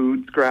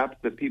food scraps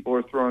that people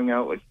are throwing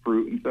out, like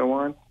fruit and so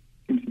on.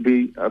 Seems to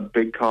be a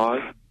big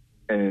cause.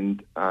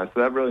 And so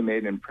that really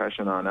made an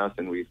impression on us,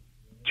 and we've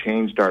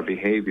changed our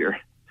behavior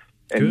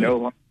and Good. no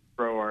longer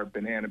throw our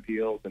banana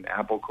peels and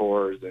apple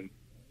cores and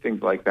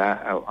things like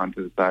that out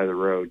onto the side of the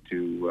road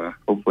to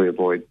hopefully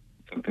avoid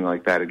something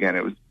like that again.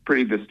 It was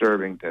pretty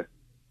disturbing to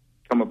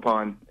come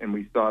upon, and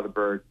we saw the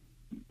bird,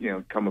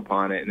 come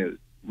upon it, and it was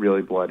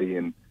really bloody.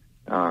 And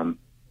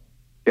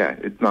yeah,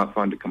 it's not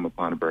fun to come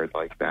upon a bird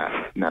like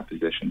that in that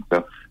position.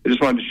 So I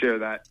just wanted to share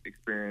that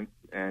experience,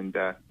 and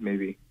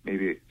maybe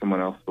someone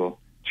else will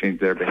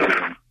change their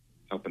behavior and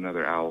help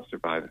another owl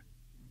survive it.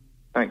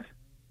 Thanks.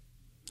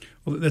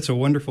 Well, that's a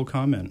wonderful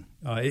comment.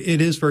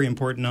 It is very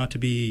important not to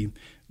be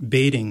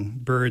baiting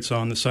birds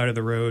on the side of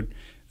the road,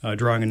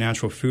 drawing a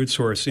natural food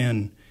source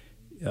in.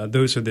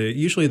 Those are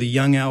usually the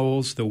young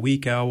owls, the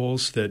weak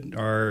owls that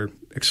are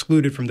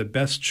excluded from the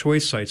best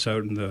choice sites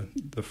out in the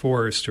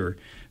forest or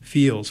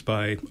fields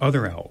by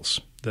other owls.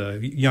 The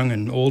young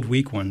and old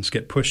weak ones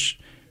get pushed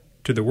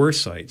to the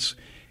worst sites.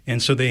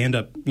 And so they end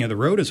up, the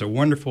road is a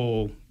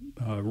wonderful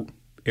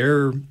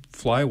air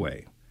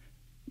flyway.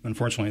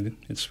 Unfortunately,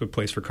 it's a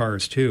place for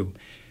cars too.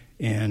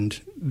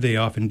 And they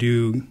often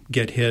do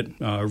get hit.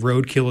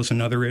 Roadkill is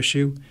another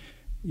issue.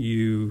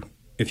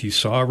 If you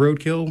saw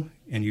roadkill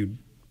and you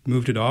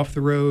moved it off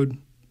the road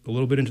a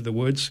little bit into the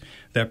woods,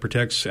 that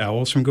protects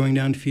owls from going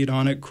down to feed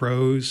on it,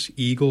 crows,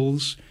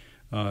 eagles,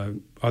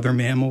 other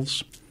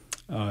mammals.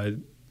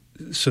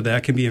 So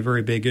that can be a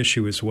very big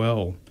issue as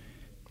well.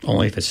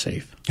 Only if it's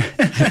safe.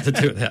 I have to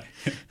do that.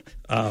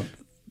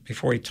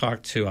 Before we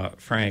talk to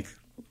Frank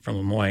from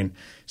Lemoyne,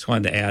 just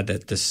wanted to add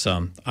that this.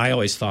 I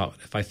always thought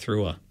if I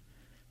threw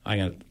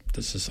I'm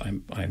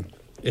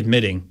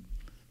admitting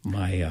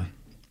my.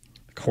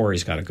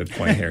 Corey's got a good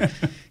point here,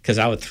 because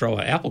I would throw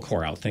an apple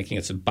core out thinking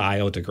it's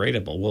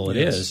biodegradable. Well, it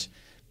is,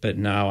 but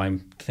now I'm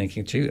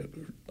thinking too.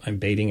 I'm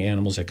baiting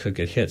animals that could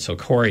get hit. So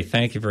Corey,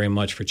 thank you very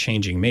much for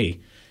changing me.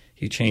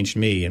 You changed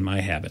me and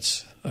my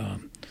habits.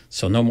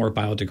 So no more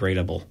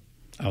biodegradable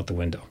out the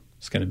window.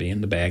 It's going to be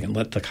in the bag and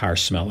let the car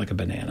smell like a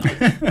banana.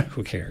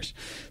 Who cares?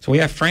 So we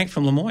have Frank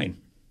from Lemoyne.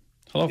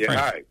 Hello, Frank.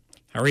 Hi.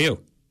 How are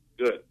you?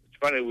 Good. It's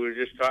funny, we were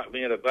just talking,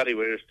 me and a buddy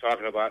were just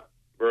talking about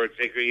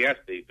Birdsaker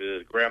yesterday, because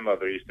his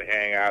grandmother used to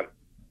hang out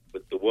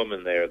with the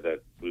woman there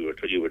that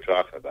you were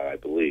talking about, I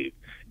believe.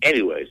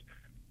 Anyways,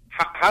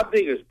 how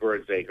big is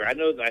Birdsaker? I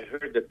know that I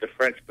heard that the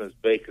Frenchman's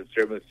Bay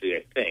Conservancy,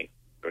 I think,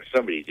 or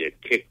somebody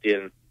did, kicked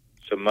in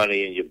some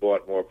money and you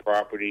bought more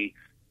property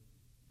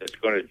that's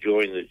going to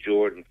join the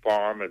Jordan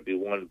Farm and be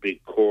one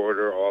big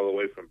corridor all the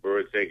way from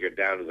Birdsaker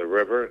down to the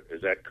river.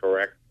 Is that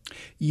correct?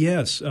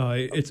 Yes,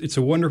 it's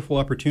a wonderful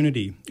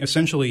opportunity.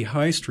 Essentially,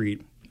 High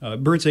Street,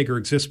 Birdsaker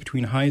exists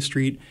between High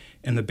Street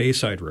and the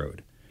Bayside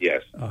Road.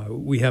 Yes.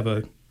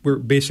 We're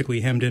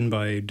basically hemmed in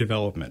by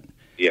development.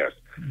 Yes.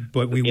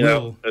 But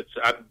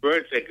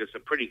Birdsaker is a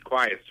pretty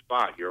quiet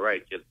spot. You're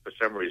right. For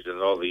some reason,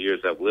 all the years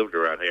I've lived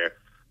around here,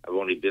 I've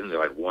only been there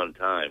like one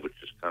time, which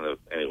is kind of,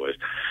 anyways.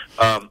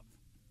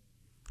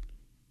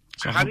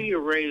 How do you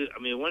raise?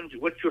 I mean,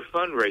 what's your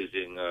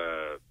fundraising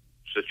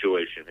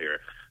situation here?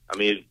 I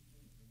mean,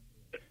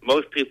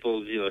 most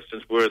people,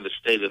 since we're in the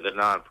state of the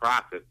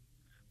nonprofit,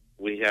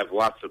 we have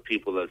lots of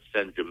people that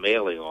send you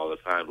mailing all the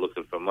time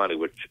looking for money,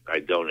 which I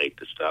donate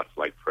to stuff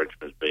like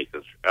Frenchman's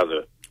Bacon,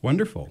 other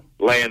wonderful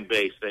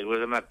land-based things.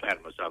 Well, I'm not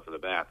patting myself in the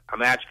back.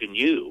 I'm asking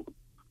you,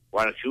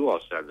 why don't you all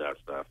send out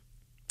stuff?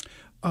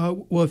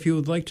 Well, if you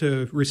would like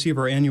to receive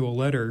our annual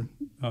letter,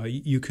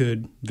 you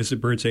could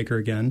visit Birdsaker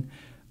again,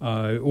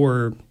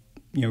 or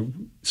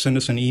send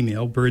us an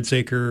email,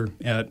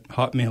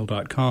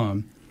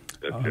 birdsaker@hotmail.com.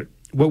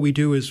 What we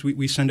do is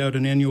we send out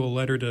an annual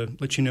letter to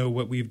let you know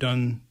what we've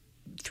done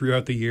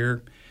throughout the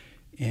year,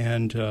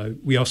 and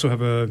we also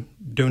have a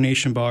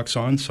donation box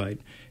on site,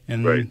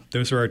 and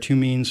those are our two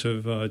means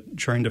of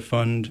trying to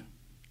fund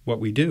what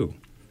we do.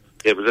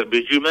 Yeah, but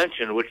you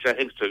mentioned, which I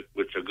think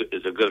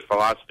is a good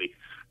philosophy.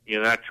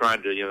 You're not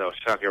trying to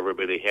suck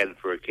everybody heading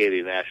for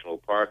Acadia National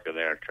Park in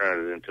there and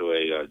turn it into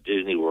a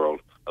Disney World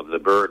of the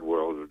bird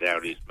world of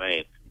down East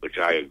Maine, which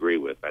I agree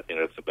with. I think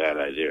that's a bad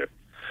idea,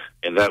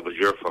 and that was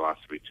your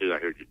philosophy too. I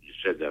heard you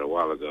said that a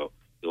while ago.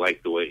 You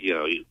like the way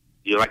you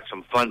like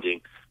some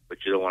funding,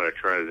 but you don't want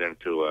to turn it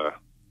into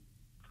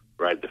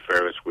ride the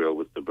Ferris wheel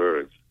with the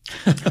birds.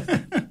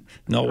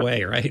 No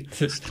way, right?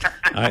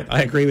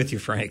 I agree with you,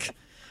 Frank.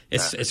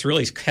 It's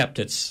really kept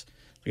its.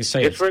 It's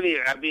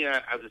really. I mean,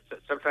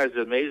 sometimes it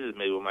amazes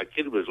me. When my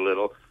kid was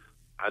little,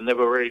 I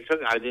never really took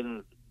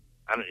it.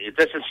 It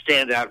doesn't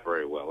stand out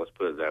very well. Let's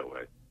put it that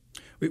way.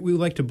 We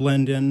like to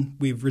blend in.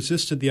 We've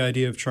resisted the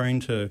idea of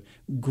trying to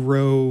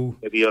grow.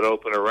 Maybe you ought to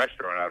open a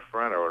restaurant out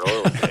front or an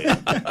oil change.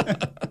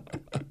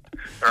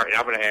 All right,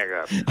 I'm going to hang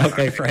up.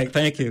 Okay, Frank,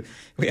 thank you.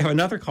 We have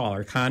another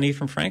caller, Connie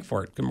from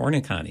Frankfort. Good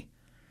morning, Connie.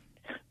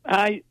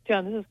 Hi,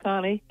 John. This is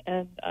Connie,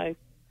 and I've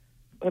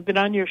been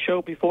on your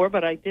show before,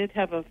 but I did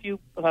have a few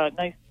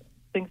nice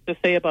things to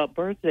say about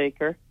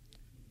Birdsaker.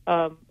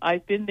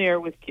 I've been there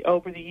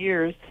over the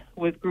years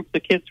with groups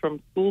of kids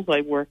from schools I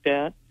worked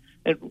at.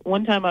 And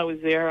one time I was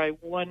there, I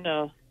won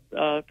a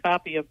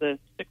copy of the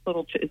 6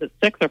 or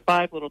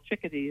 5 little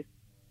chickadees.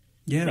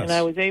 Yes. And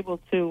I was able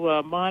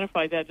to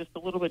modify that just a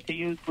little bit to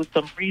use with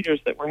some readers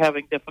that were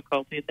having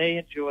difficulty, and they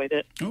enjoyed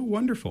it. Oh,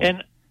 wonderful.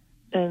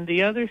 And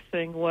the other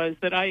thing was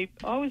that I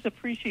always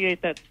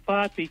appreciate that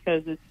spot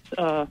because it's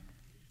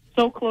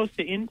so close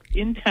to in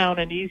town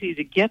and easy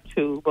to get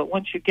to. But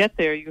once you get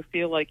there, you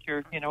feel like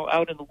you're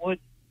out in the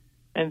woods.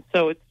 And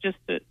so it's just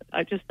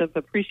I just have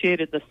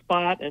appreciated the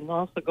spot, and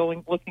also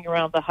looking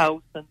around the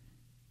house and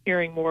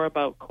hearing more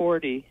about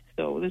Cordy.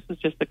 So this is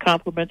just a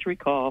complimentary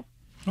call.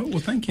 Oh, well,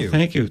 thank you.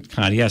 Thank you,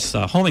 Connie. Yes,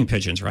 homing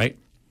pigeons, right?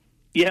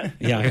 Yeah.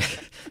 Yeah,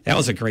 that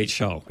was a great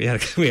show. We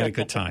had a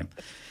good time.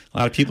 A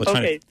lot of people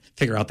trying to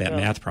figure out that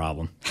math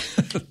problem.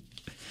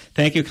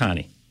 Thank you,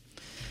 Connie.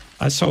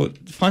 So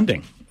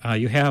funding.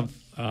 You have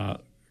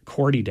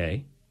Cordy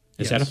Day.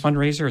 Is that a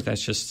fundraiser, or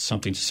that's just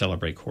something to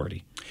celebrate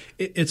Cordy?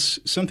 It's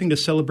something to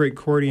celebrate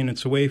Cordy, and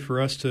it's a way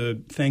for us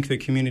to thank the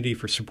community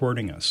for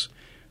supporting us.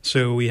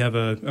 So we have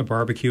a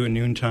barbecue at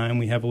noontime.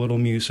 We have a little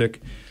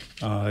music,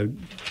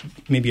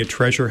 maybe a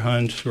treasure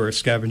hunt or a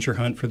scavenger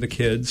hunt for the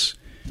kids,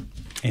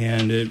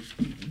 and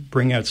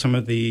bring out some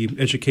of the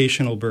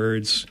educational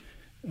birds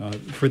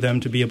for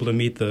them to be able to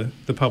meet the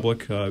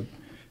public.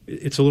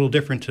 It's a little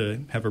different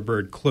to have a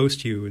bird close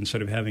to you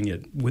instead of having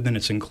it within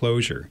its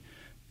enclosure.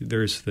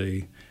 There's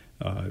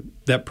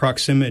that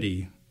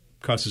proximity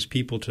causes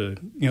people to,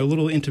 a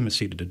little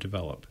intimacy to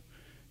develop,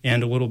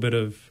 and a little bit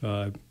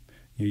of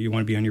you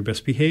want to be on your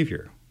best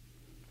behavior,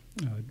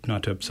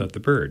 not to upset the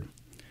bird.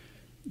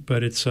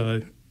 But it's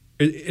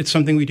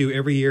something we do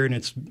every year, and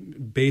it's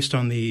based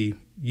on the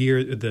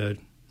year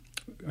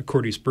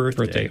Cordy's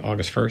birthday.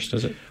 August 1st,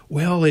 is it?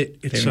 Well,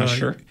 it's not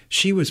sure.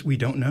 We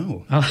don't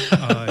know.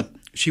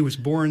 She was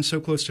born so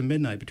close to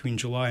midnight between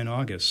July and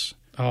August.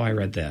 Oh, I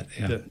read that.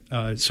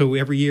 Yeah. So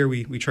every year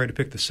we try to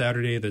pick the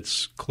Saturday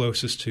that's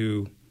closest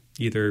to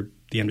either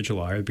the end of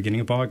July or the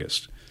beginning of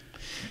August.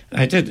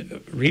 I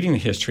did, reading the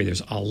history,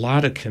 there's a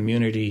lot of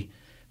community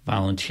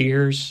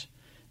volunteers,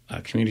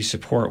 community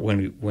support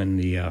when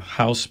the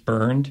house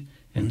burned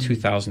in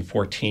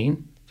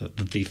 2014,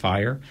 the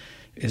fire.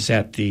 Is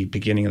that the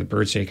beginning of the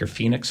Birdsacre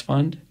Phoenix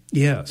Fund?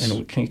 Yes.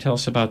 And can you tell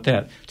us about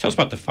that? Tell us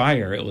about the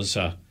fire. It was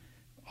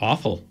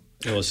awful.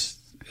 It was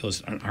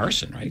an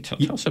arson, right?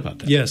 Tell us about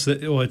that. Yes.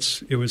 It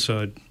was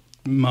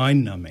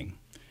mind-numbing.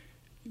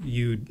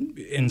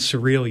 And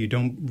surreal. You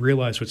don't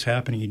realize what's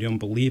happening. You don't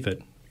believe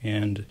it.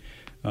 And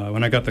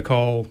when I got the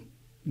call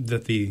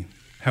that the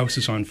house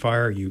is on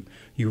fire, you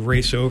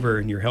race over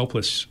and you're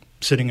helpless,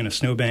 sitting in a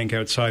snowbank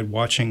outside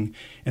watching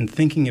and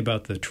thinking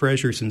about the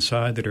treasures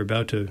inside that are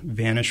about to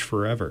vanish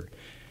forever.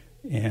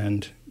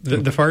 And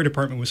the fire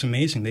department was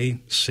amazing. They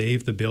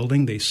saved the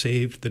building. They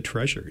saved the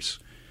treasures.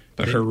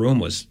 But her room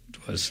was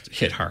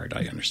hit hard,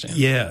 I understand.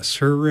 Yes,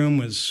 her room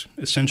was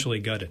essentially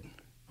gutted.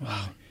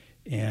 Wow.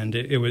 And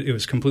it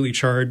was completely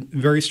charred.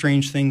 Very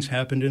strange things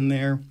happened in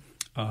there.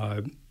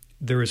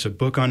 There was a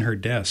book on her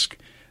desk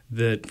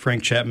that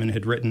Frank Chapman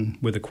had written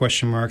with a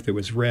question mark that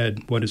was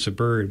read, "What is a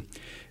bird?"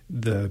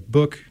 The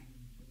book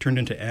turned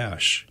into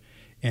ash,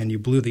 and you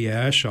blew the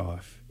ash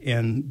off,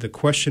 and the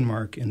question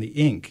mark and the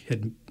ink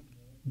had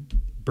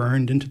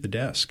burned into the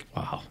desk.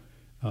 Wow.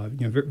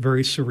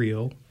 Very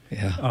surreal.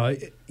 Yeah.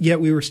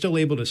 Yet we were still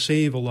able to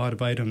save a lot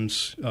of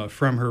items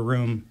from her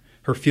room.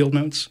 Her field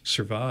notes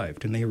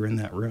survived, and they were in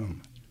that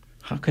room.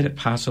 How could it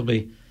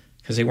possibly?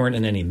 Because they weren't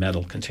in any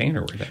metal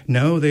container, were they?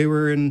 No, they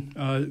were in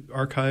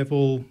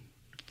archival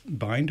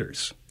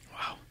binders.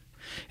 Wow.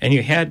 And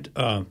you had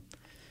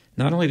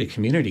not only the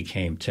community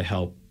came to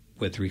help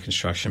with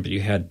reconstruction, but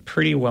you had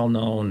pretty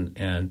well-known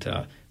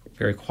and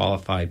very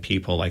qualified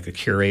people like the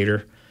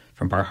curator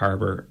from Bar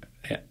Harbor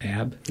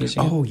Ab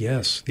Museum. Oh,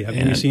 yes, the Ab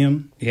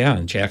Museum. Yeah,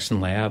 and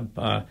Jackson Lab.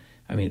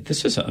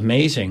 This is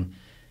amazing,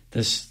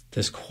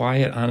 this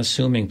quiet,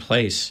 unassuming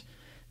place.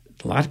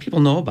 A lot of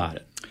people know about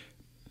it.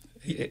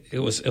 It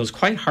was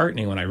quite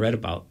heartening when I read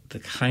about the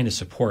kind of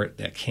support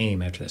that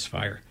came after this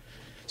fire.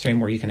 Is there any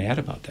more you can add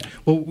about that?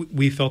 Well,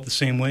 we felt the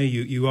same way.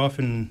 You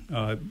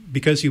often,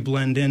 because you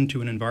blend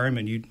into an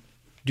environment, you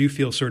do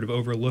feel sort of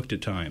overlooked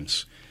at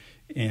times.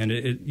 And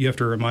you have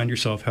to remind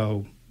yourself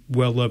how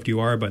well-loved you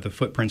are by the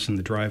footprints in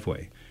the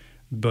driveway.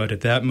 But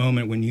at that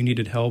moment when you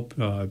needed help,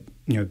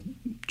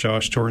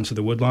 Josh Torrance of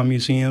the Woodlawn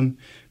Museum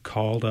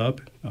called up.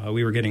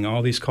 We were getting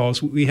all these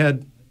calls. We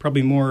had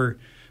probably more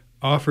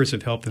offers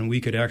of help than we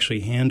could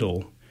actually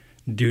handle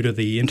due to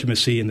the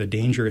intimacy and the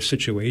dangerous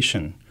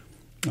situation.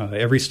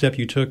 Every step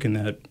you took in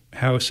that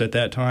house at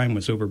that time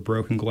was over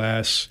broken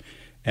glass,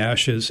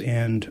 ashes,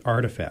 and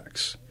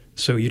artifacts.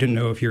 So you didn't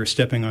know if you were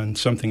stepping on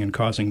something and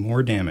causing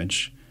more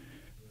damage.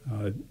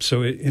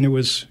 It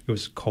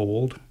was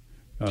cold.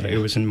 It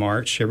was in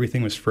March.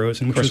 Everything was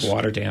frozen. Of course,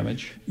 water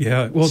damage.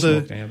 Yeah. Well,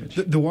 damage.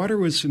 The water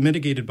was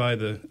mitigated by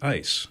the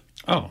ice.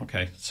 Oh,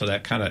 okay. So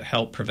that kind of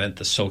helped prevent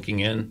the soaking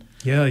in.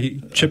 Yeah,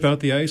 you chip out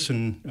the ice,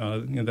 and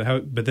the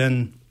house. But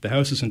then the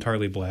house is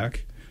entirely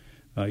black.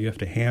 You have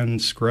to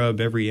hand scrub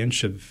every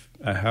inch of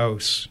a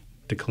house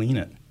to clean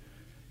it.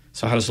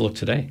 So how does it look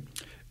today?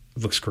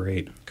 It looks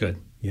great. Good.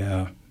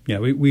 Yeah.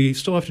 We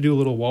still have to do a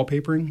little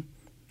wallpapering.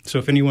 So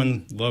if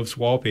anyone loves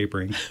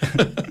wallpapering,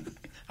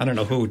 I don't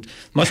know who.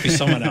 Must be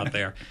someone out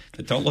there.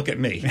 But don't look at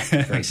me,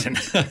 Grayson.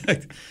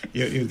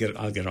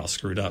 I'll get all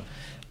screwed up.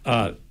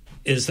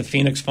 Is the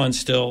Phoenix Fund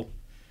still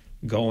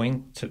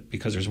going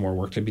because there's more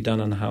work to be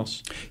done on the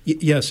house?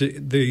 Yes,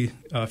 the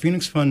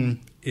Phoenix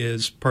Fund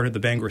is part of the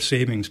Bangor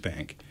Savings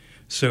Bank.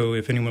 So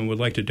if anyone would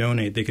like to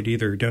donate, they could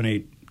either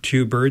donate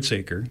to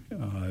Birdsacre,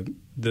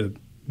 the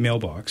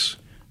mailbox,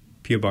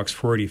 P.O. Box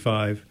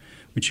 485,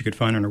 which you could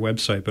find on our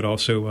website, but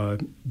also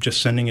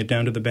just sending it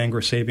down to the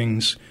Bangor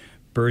Savings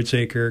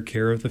Birdsacre,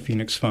 care of the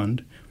Phoenix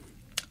Fund.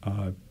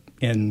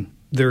 And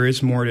there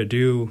is more to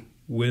do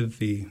with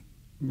the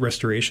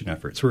restoration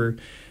efforts.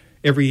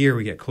 Every year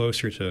we get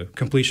closer to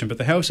completion, but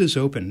the house is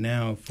open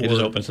now. It is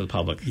open to the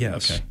public?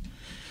 Yes. Okay.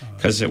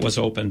 Because it was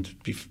opened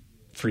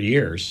for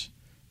years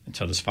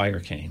until this fire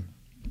came,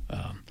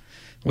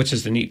 which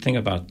is the neat thing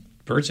about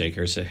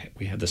Birdsacre is that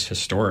we have this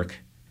historic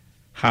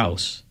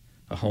house,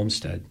 a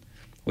homestead,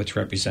 which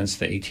represents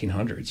the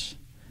 1800s,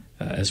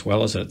 as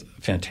well as a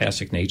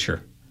fantastic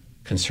nature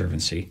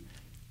conservancy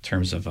in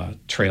terms of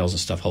trails and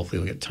stuff. Hopefully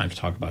we'll get time to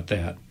talk about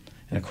that.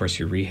 And, of course,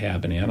 your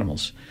rehab and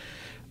animals.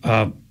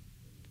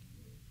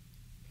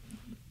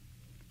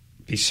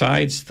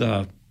 Besides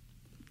the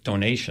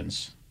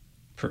donations,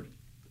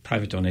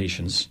 private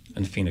donations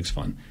in the Phoenix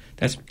Fund,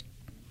 that's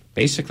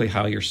basically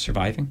how you're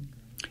surviving?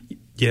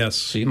 Yes.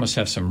 So you must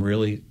have some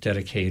really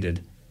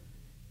dedicated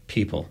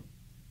people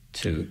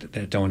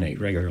that donate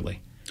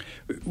regularly.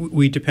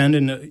 We depend,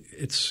 and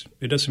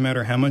it doesn't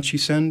matter how much you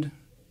send.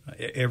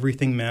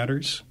 Everything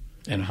matters.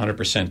 And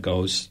 100%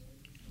 goes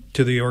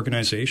to the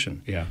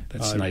organization. Yeah,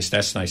 that's nice.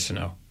 That's nice to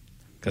know,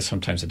 because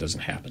sometimes it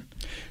doesn't happen.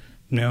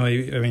 No,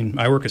 I mean,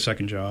 I work a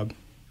second job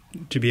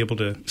to be able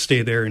to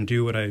stay there and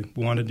do what I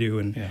want to do.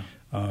 And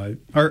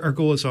our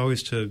goal is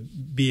always to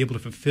be able to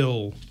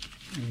fulfill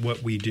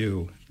what we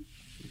do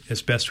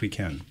as best we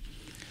can.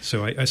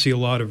 So I see a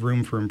lot of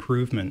room for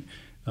improvement.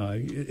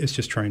 It's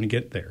just trying to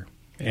get there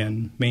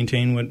and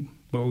maintain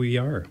what we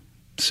are,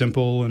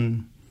 simple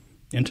and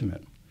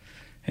intimate.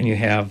 And you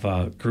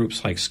have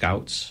groups like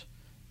Scouts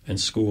and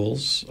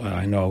schools.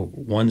 I know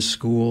one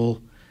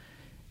school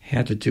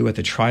had to do with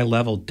the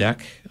tri-level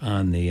deck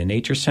on the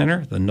Nature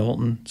Center, the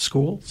Knowlton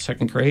School,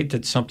 second grade,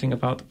 did something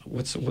about,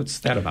 what's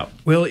that about?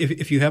 Well,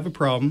 if you have a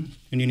problem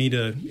and you need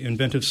an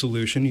inventive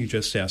solution, you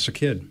just ask a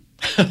kid.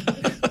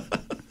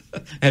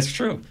 That's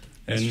true.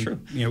 That's true.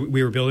 You know,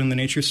 we were building the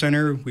Nature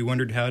Center. We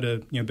wondered how to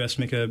best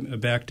make a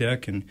back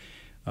deck and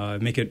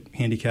make it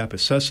handicap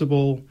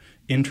accessible,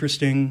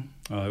 interesting.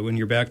 When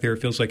you're back there,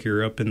 it feels like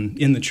you're up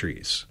in the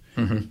trees.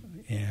 Mm-hmm.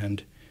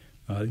 And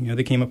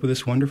they came up with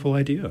this wonderful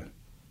idea.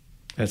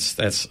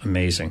 That's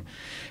amazing.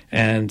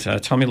 And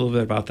tell me a little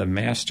bit about the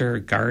Master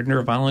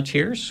Gardener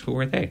Volunteers. Who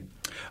are they?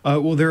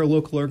 Well, they're a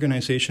local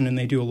organization, and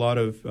they do a lot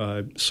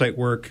of site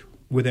work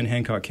within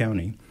Hancock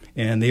County.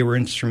 And they were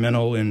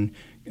instrumental in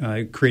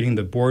creating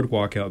the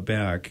boardwalk out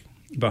back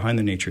behind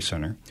the Nature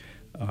Center,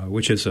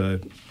 which is a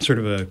sort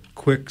of a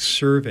quick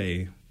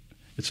survey.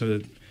 It's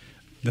the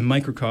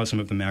microcosm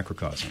of the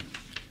macrocosm.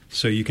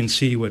 So you can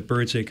see what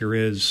Birdsacre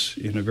is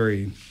in a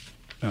very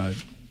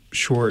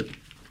short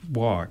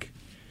walk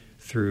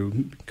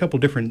through a couple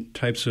different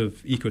types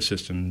of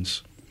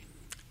ecosystems.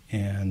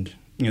 And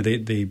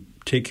they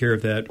take care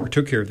of that, or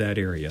took care of that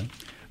area,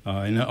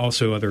 and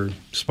also other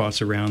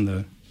spots around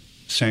the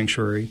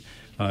sanctuary.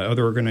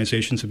 Other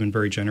organizations have been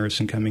very generous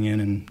in coming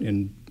in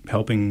and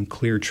helping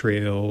clear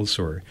trails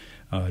or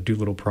do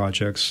little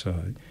projects.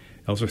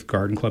 Ellsworth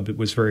Garden Club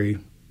was very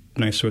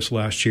nice to us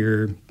last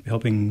year,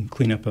 helping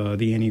clean up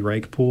the Annie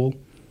Reich pool,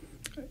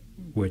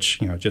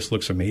 which just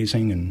looks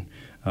amazing. And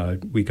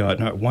we got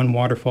not one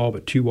waterfall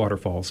but two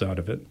waterfalls out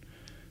of it.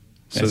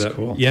 So that's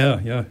cool.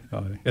 Yeah.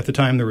 At the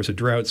time, there was a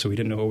drought, so we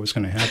didn't know what was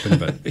going to happen.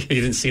 But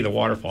you didn't see the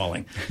water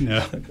falling.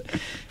 No.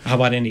 How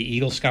about any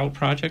Eagle Scout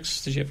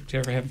projects? Did you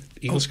ever have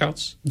Eagle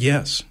Scouts?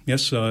 Yes.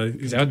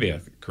 That would be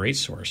a great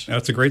source.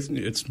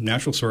 It's a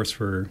natural source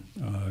for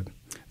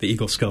the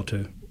Eagle Scout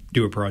to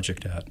do a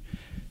project at.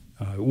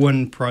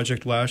 One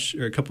project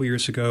a couple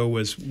years ago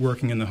was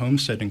working in the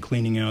homestead and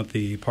cleaning out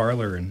the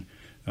parlor and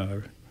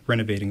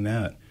renovating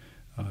that.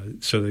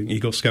 So the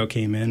Eagle Scout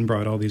came in,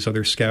 brought all these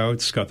other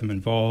scouts, got them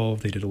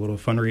involved. They did a little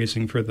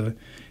fundraising for the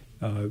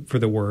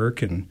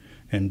work and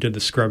did the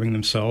scrubbing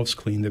themselves,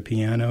 cleaned the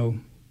piano.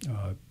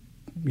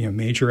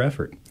 Major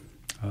effort.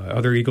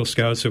 Other Eagle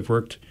Scouts have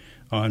worked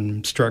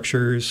on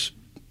structures,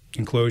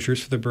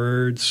 enclosures for the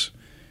birds.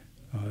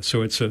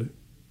 So it's a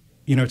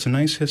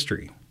nice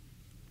history.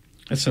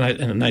 It's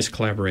a nice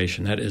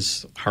collaboration. That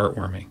is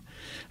heartwarming.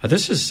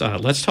 This is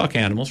Let's Talk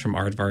Animals from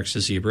Aardvarks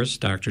to Zebras.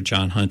 Dr.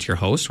 John Hunt, your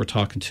host. We're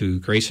talking to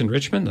Grayson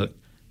Richmond. Are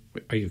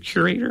you a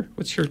curator?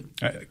 What's your...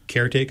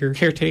 Caretaker.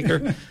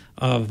 Caretaker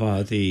of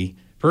the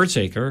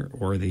Birdsacre,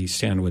 or the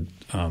Stanwood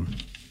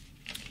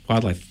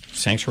Wildlife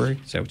Sanctuary.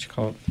 Is that what you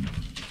call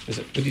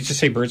it? Did you just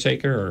say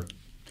Birdsacre or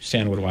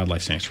Stanwood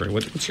Wildlife Sanctuary?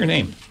 What's your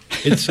name?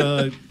 It's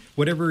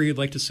whatever you'd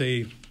like to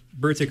say.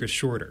 Birdsacre is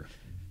shorter.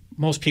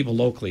 Most people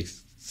locally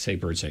say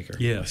Birdsacre.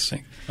 Yes.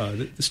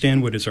 The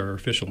Stanwood is our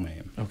official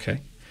name. Okay.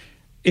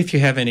 If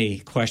you have any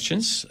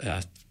questions,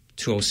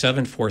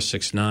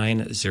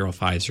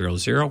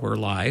 207-469-0500. We're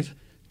live,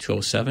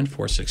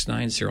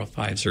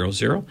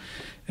 207-469-0500.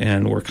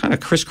 And we're kind of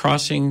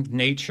crisscrossing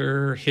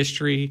nature,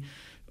 history.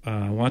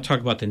 I want to talk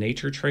about the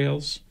nature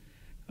trails.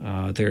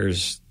 You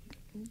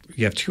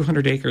have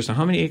 200 acres. Now,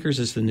 how many acres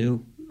is the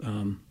new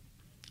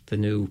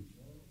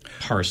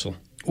parcel?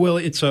 Well,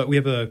 it's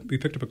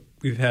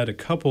we've had a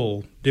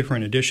couple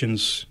different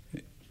additions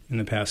in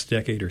the past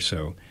decade or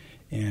so,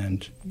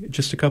 and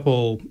just a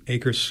couple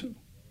acres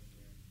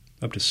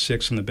up to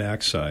 6 on the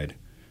backside.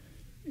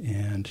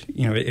 And,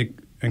 it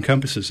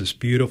encompasses this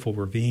beautiful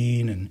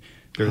ravine, and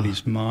there are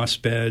these moss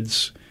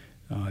beds.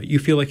 You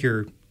feel like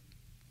you're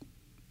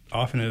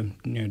off in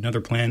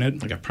another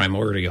planet. Like a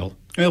primordial.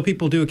 Well,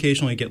 people do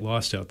occasionally get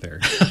lost out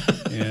there.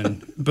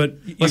 But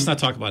let's not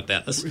talk about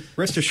that.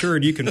 Rest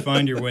assured, you can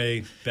find your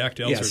way back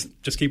to Ellsworth. Yes.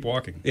 Just keep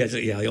walking. Yeah,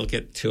 you'll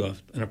get to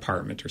an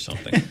apartment or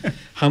something.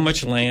 How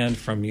much land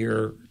from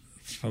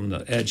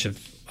the edge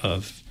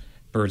of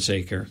Bird's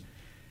Acre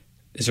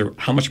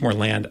how much more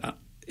land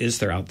is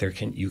there out there?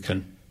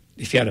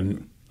 If you had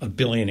a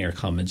billionaire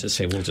come and just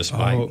say, we'll just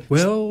buy.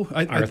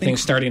 I think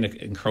things starting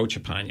to encroach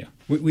upon you?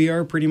 We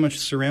are pretty much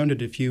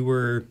surrounded. If you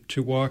were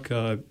to walk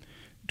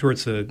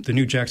towards the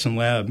new Jackson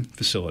Lab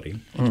facility,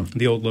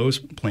 the old Lowe's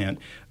plant,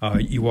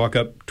 you walk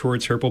up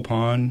towards Herpel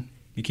Pond,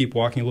 you keep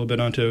walking a little bit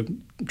onto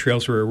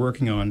trails we're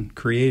working on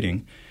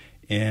creating,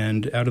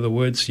 and out of the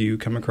woods you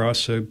come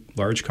across a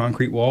large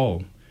concrete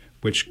wall,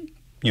 which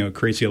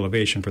creates the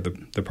elevation for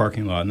the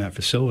parking lot in that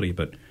facility.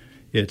 But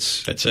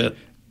that's it.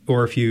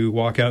 Or if you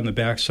walk out in the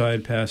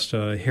backside past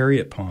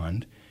Harriet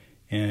Pond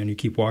and you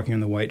keep walking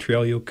on the White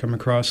Trail, you'll come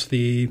across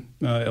the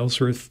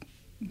Ellsworth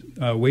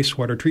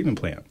wastewater treatment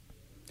plant.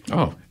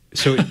 Oh.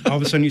 So all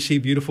of a sudden you see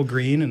beautiful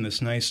green and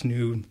this nice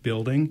new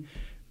building,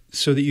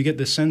 so that you get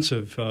this sense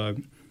of,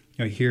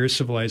 here's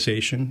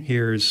civilization,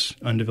 here's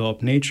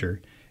undeveloped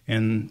nature,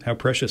 and how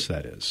precious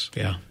that is.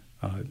 Yeah.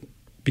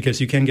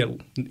 Because you can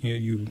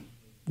you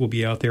will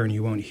be out there and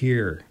you won't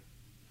hear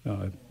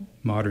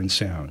modern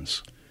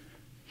sounds.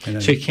 And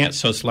then,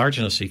 so it's large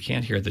enough so you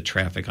can't hear the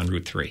traffic on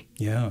Route 3.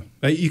 Yeah.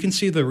 You can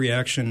see the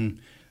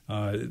reaction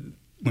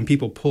when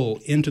people pull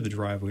into the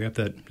driveway, up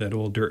that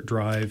old dirt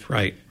drive.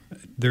 Right.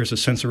 There's a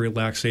sense of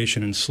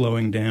relaxation and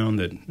slowing down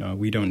that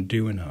we don't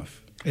do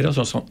enough.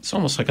 It's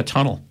almost like a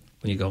tunnel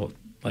when you go.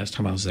 Last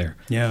time I was there.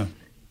 Yeah.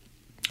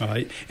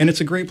 And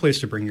it's a great place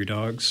to bring your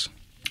dogs.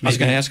 I was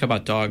going to ask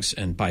about dogs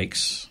and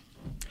bikes,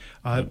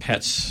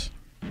 pets.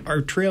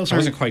 Our trails I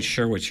wasn't quite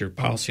sure what your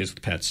policy is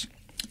with pets.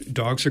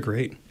 Dogs are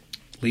great.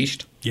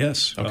 Leashed?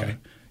 Yes. Okay.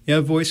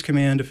 Voice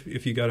command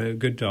if you got a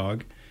good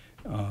dog.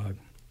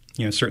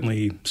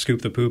 Certainly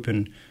scoop the poop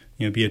and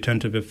be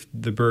attentive if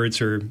the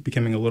birds are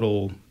becoming a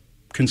little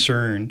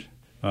concerned.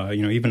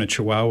 Even a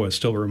Chihuahua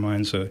still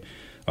reminds a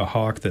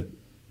hawk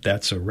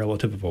that's a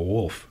relative of a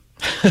wolf.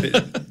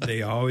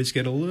 They always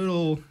get a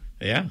little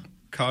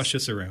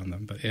cautious around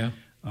them,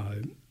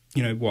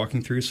 but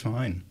walking through is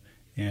fine,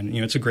 and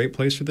it's a great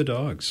place for the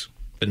dogs.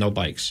 But no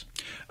bikes.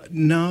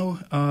 No,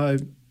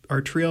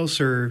 our trails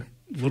are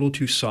a little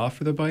too soft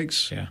for the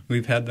bikes. Yeah.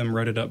 We've had them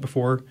rutted up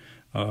before.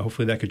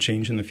 Hopefully that could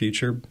change in the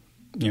future.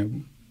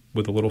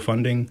 With a little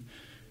funding,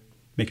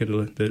 make it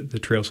the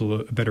trails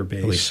a better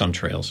base. At least some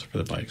trails for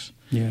the bikes.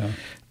 Yeah.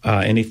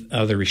 Any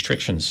other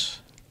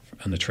restrictions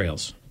on the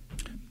trails?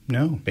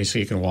 No.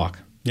 Basically, you can walk.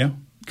 Yeah.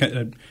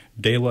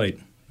 Daylight,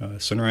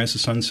 sunrise to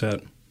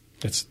sunset.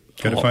 It's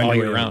all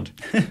year round.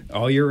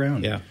 All year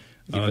round. Yeah.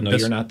 Even though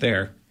you're not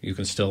there, you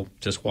can still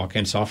just walk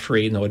in. It's all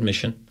free, no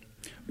admission.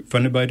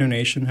 Funded by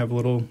donation, have a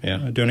little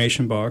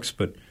donation box,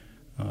 but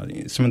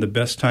some of the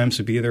best times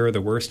to be there are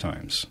the worst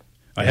times.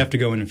 I have to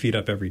go in and feed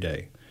up every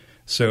day.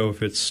 So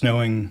if it's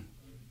snowing,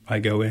 I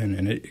go in,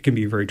 and it can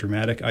be very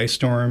dramatic. Ice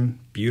storm,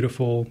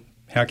 beautiful,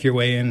 hack your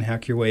way in,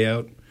 hack your way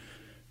out.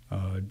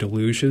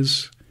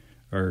 Deluges,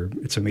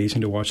 it's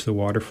amazing to watch the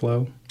water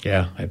flow.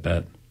 Yeah, I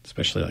bet,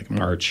 especially like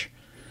March.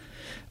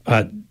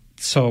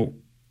 So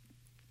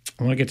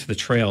I want to get to the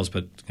trails,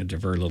 but I'll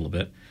divert a little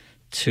bit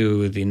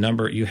to the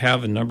number. You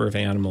have a number of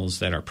animals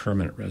that are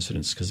permanent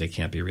residents because they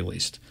can't be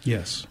released.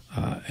 Yes.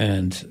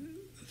 And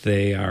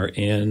they are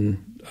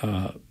in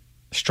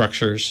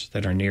structures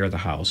that are near the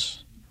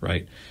house,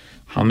 right?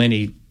 How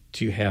many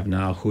do you have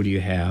now? Who do you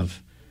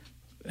have?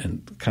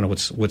 And kind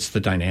of what's the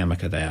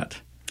dynamic of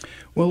that?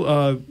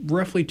 Well,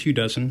 roughly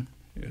 24.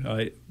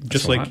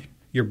 Just like lot.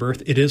 Your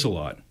birth, it is a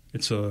lot.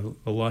 It's a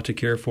lot to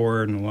care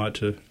for and a lot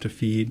to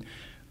feed.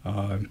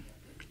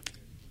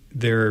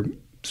 They're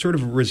sort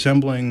of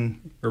resembling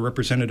or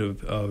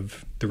representative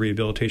of the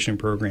rehabilitation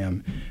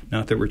program.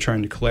 Not that we're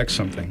trying to collect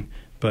something,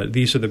 but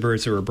these are the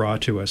birds that were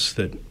brought to us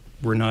that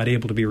were not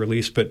able to be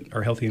released but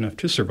are healthy enough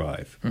to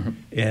survive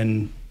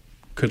and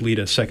could lead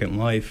a second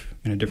life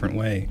in a different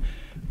way.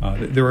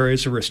 There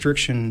is a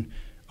restriction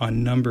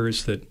on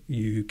numbers that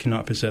you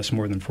cannot possess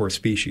more than 4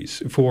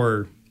 species,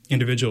 4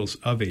 individuals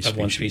of a species. Of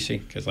one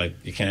species, because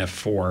you can't have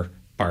 4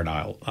 barred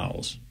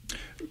owls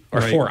or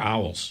right. 4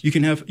 owls. You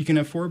can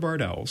have 4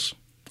 barred owls,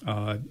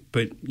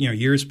 but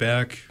years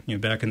back,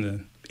 back in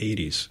the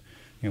 80s,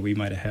 we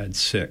might have had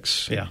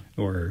 6,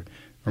 or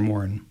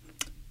more. And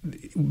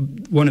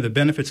one of the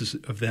benefits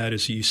of that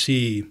is you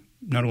see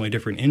not only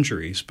different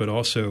injuries, but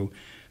also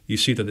you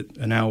see that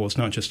an owl is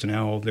not just an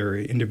owl. There are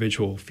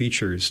individual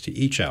features to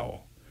each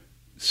owl.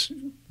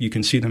 You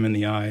can see them in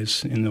the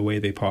eyes, in the way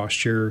they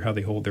posture, how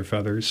they hold their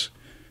feathers.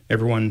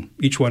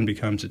 Each one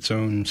becomes its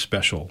own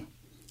special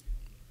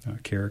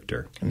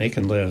character. And they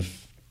can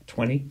live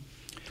 20,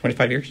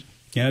 25 years?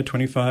 Yeah,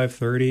 25,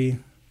 30.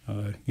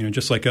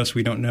 Just like us,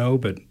 we don't know,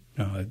 but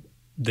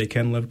they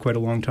can live quite a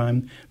long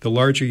time. The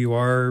larger you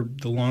are,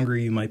 the longer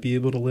you might be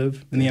able to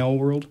live in the owl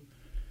world.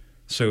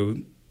 So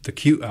the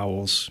cute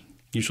owls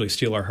usually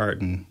steal our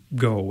heart and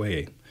go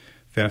away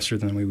faster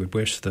than we would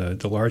wish.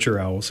 The larger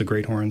owls, the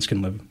great horns,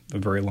 can live a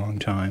very long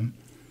time.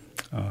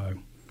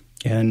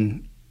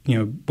 And,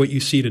 what you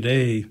see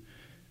today,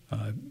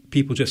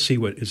 people just see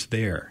what is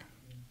there.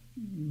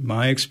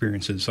 My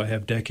experiences, I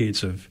have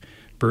decades of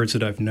birds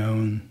that I've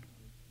known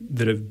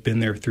that have been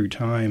there through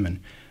time. And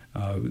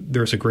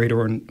there's a great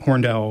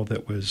horned owl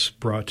that was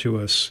brought to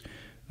us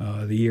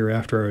the year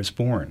after I was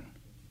born,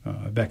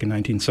 back in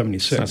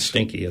 1976. It's not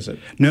Stinky, is it?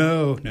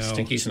 No.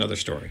 Stinky's another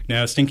story.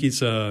 No, Stinky's,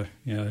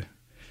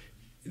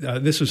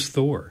 this was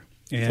Thor.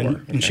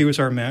 And she was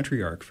our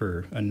matriarch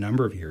for a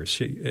number of years.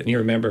 You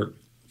remember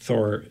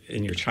Thor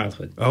in your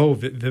childhood? Oh,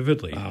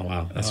 vividly. Oh,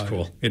 wow. That's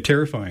cool.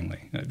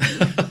 Terrifyingly.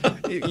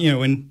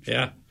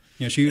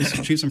 She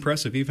was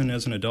impressive. Even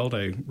as an adult,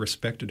 I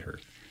respected her.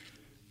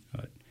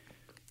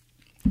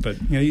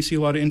 But you see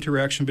a lot of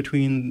interaction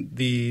between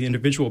the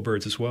individual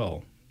birds as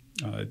well.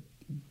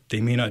 They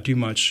may not do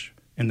much,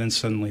 and then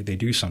suddenly they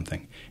do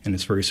something, and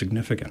it's very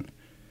significant.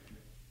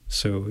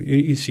 So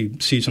you see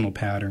seasonal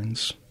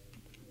patterns.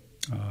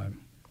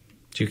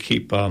 Do you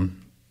keep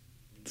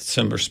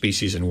similar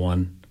species in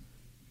one?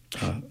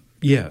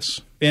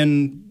 Yes,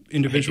 and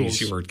individuals. I hate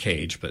to use the word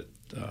cage, but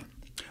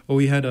well,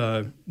 we had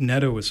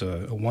Netta was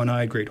a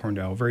one-eyed great horned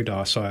owl, very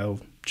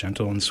docile,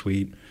 gentle, and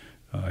sweet.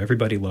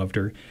 Everybody loved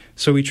her.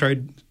 So we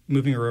tried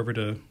moving her over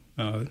to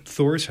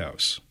Thor's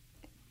house,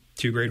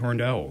 2 great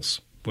horned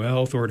owls.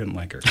 Well, Thor didn't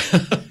like her,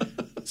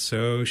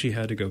 so she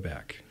had to go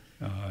back.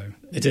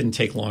 It didn't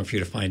take long for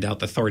you to find out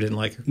that Thor didn't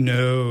like her?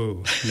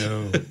 No.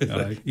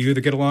 You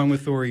either get along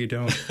with Thor or you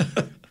don't.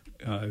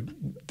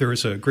 There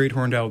was a great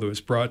horned owl that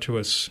was brought to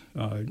us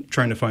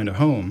trying to find a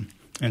home.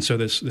 And so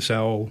this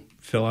owl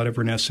fell out of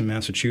her nest in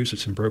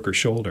Massachusetts and broke her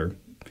shoulder.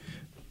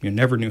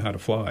 Never knew how to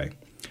fly.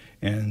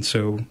 And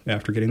so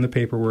after getting the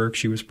paperwork,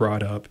 she was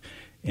brought up,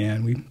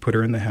 and we put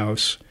her in the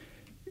house.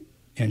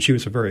 And she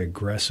was a very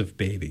aggressive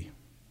baby,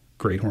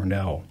 great horned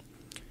owl.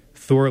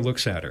 Thor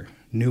looks at her,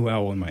 new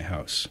owl in my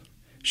house.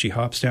 She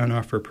hops down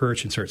off her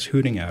perch and starts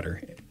hooting at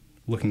her,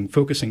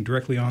 focusing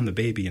directly on the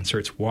baby, and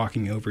starts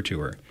walking over to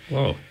her.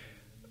 Whoa.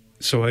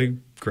 So I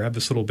grabbed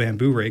this little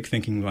bamboo rake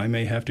thinking, well, I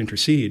may have to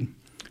intercede.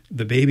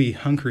 The baby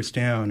hunkers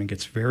down and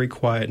gets very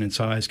quiet, and its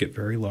eyes get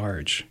very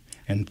large.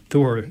 And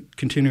Thor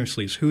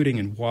continuously is hooting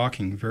and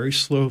walking very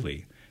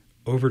slowly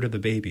over to the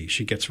baby.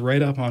 She gets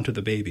right up onto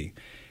the baby,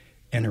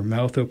 and her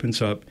mouth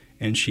opens up,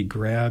 and she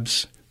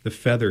grabs the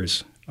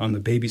feathers on the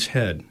baby's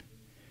head.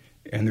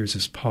 And there's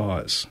this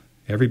pause.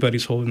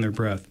 Everybody's holding their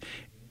breath.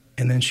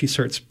 And then she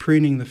starts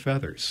preening the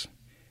feathers.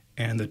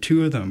 And the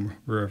two of them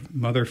were a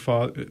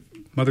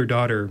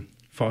mother-daughter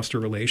foster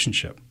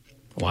relationship.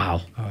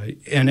 Wow.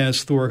 And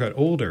as Thor got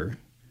older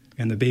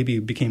and the baby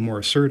became more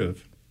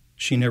assertive,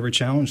 she never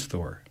challenged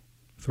Thor.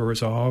 Thor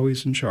was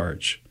always in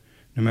charge,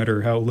 no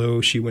matter how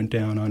low she went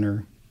down on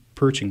her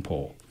perching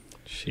pole.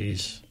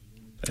 Jeez.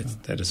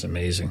 That is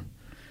amazing.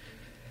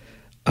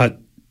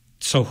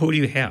 So who do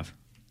you have?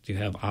 Do you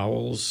have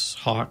owls,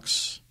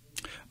 hawks?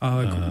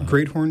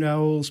 Great horned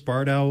owls,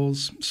 barred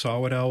owls,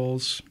 saw-whet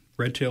owls,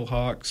 red-tailed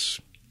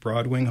hawks,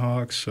 broad-wing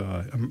hawks,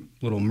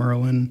 little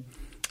merlin.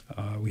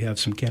 We have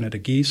some Canada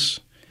geese.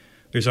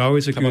 There's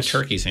always a goose. How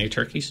about turkeys? Any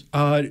turkeys?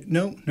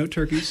 No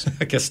turkeys.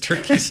 I guess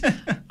turkeys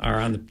are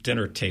on the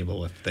dinner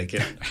table if they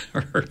get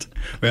hurt.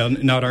 Well,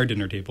 not our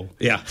dinner table.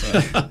 Yeah.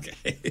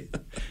 Okay.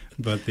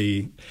 But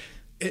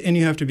and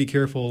you have to be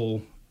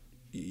careful.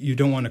 You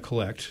don't want to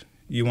collect.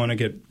 You want to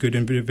get good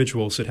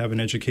individuals that have an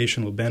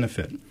educational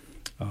benefit,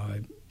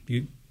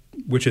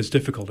 which is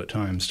difficult at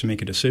times to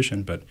make a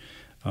decision. But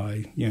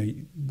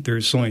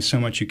there's only so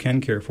much you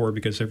can care for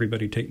because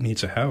everybody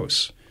needs a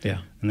house.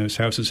 Yeah. And those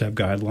houses have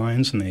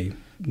guidelines, and they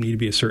need to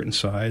be a certain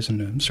size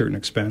and a certain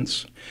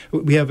expense.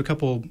 We have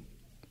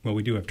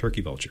we do have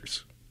turkey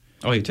vultures.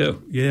 Oh, you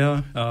do?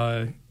 Yeah.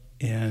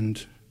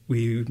 And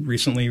we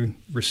recently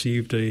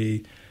received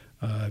a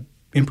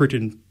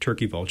imprinted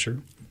turkey vulture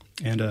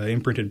and an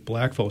imprinted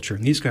black vulture.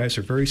 And these guys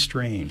are very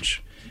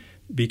strange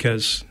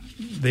because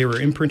they were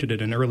imprinted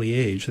at an early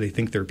age. They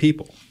think they're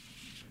people,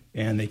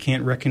 and they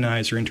can't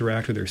recognize or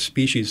interact with their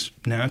species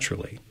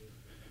naturally.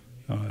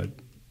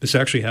 This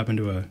actually happened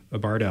to a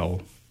barred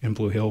owl in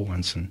Blue Hill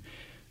once, and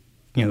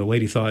the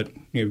lady thought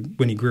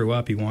when he grew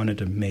up he wanted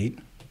to mate,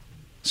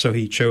 so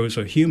he chose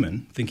a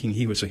human, thinking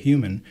he was a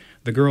human.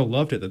 The girl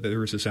loved it that there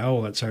was this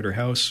owl outside her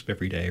house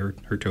every day,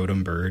 her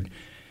totem bird,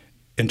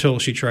 until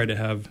she tried to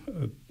have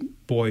a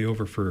boy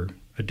over for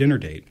a dinner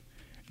date.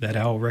 That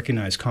owl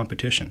recognized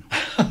competition,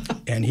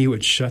 and he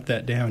would shut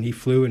that down. He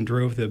flew and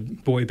drove the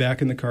boy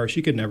back in the car.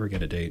 She could never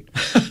get a date.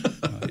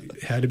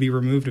 It had to be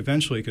removed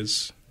eventually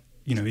because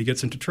he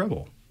gets into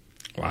trouble.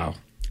 Wow.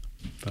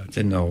 But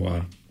didn't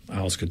know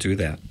owls could do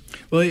that.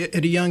 Well,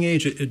 at a young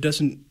age, it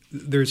doesn't.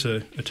 There's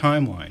a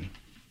timeline.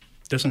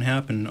 It doesn't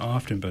happen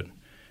often, but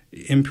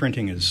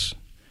imprinting is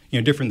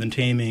different than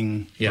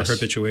taming or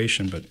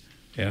habituation. But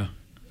yeah.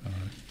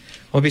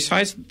 Well,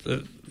 besides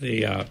the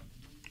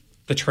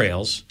the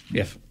trails. We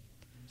have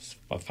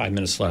about 5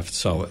 minutes left.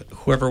 So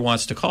whoever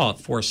wants to call at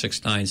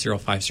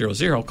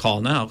 469-0500,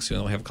 call now because we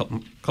only have a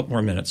couple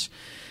more minutes.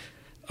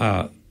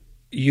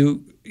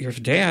 Your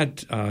dad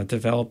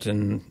developed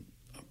in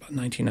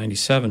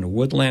 1997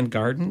 Woodland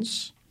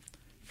Gardens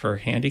for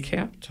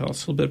handicap. Tell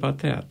us a little bit about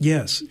that.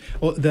 Yes.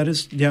 Well, that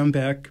is down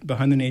back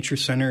behind the Nature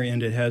Center,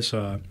 and it has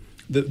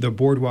the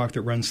boardwalk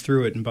that runs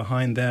through it, and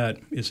behind that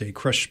is a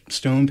crushed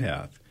stone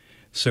path.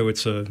 So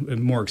it's a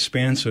more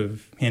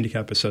expansive,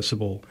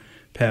 handicap-accessible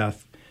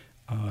path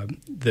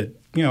that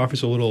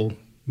offers a little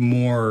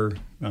more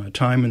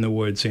time in the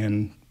woods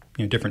and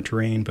different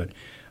terrain, but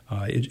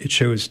it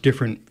shows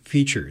different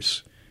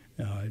features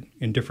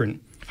in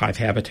different 5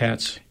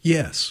 habitats.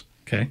 Yes.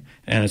 Okay,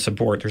 and there's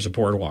a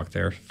boardwalk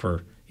there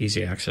for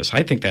easy access.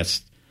 I think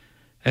that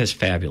is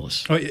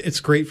fabulous. Oh, it's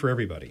great for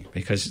everybody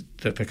because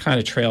the kind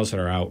of trails that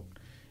are out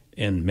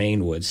in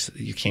Maine woods,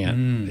 you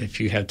can't. If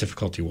you have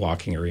difficulty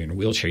walking or you're in a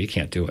wheelchair, you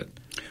can't do it.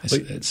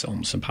 It's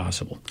almost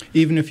impossible.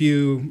 Even if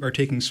you are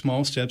taking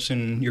small steps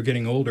and you're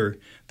getting older,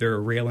 there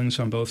are railings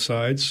on both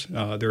sides.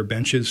 There are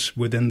benches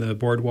within the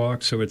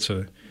boardwalk, so it's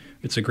a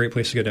great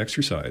place to get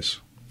exercise.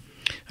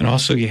 And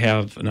also, you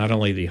have not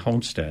only the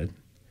homestead,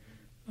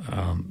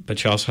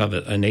 but you also have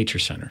a nature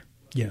center.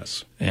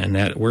 Yes.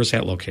 And where's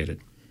that located?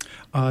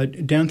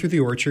 Down through the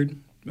orchard.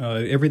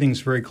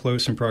 Everything's very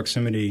close in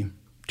proximity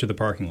to the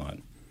parking lot.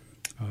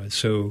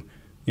 So,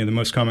 the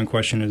most common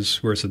question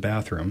is, where's the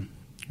bathroom?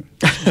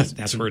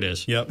 That's where it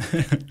is. Yep.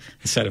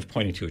 Instead of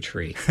pointing to a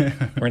tree.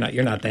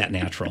 You're not that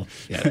natural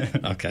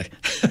yet. Okay.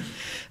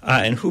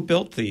 And who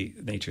built the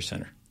nature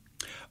center?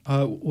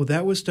 Well,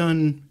 that was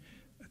done,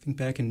 I think,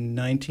 back in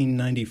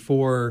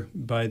 1994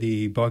 by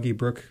the Boggy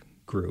Brook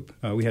Group.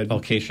 We had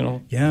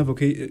vocational. Yeah,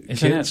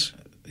 kids.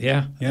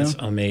 Yeah, that's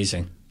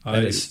amazing.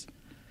 That's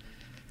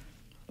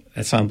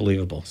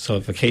unbelievable. So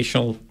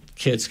vocational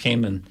kids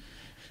came and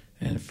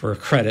for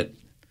credit,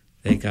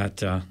 they got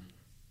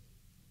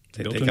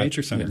built a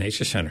nature center. The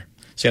nature center.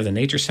 So you have the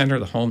nature center,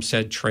 the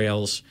homestead,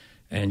 trails,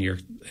 and your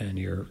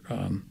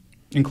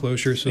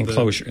enclosures.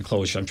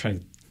 Enclosure. I'm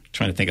trying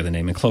to think of the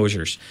name.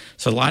 Enclosures.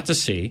 So a lot to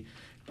see.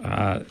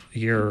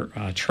 Your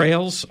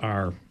trails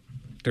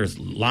there's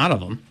a lot of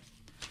them.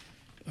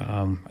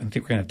 I think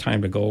we're going to have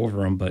time to go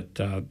over them, but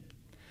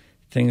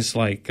things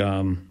like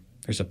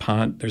there's a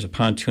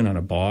pontoon on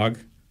a bog,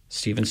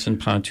 Stevenson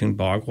Pontoon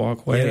Bog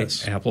Walkway,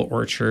 yes. Apple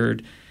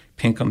Orchard,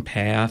 Pinkham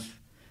Path.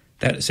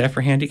 Is that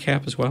for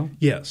handicap as well?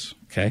 Yes.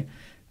 Okay.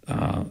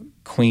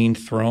 Queen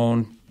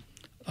Throne.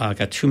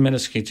 Got 2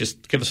 minutes. Can you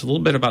just give us a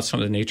little bit about some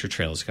of the nature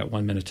trails? Got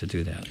 1 minute to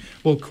do that.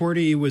 Well,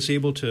 Cordy was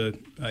able to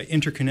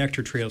interconnect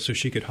her trails so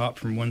she could hop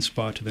from one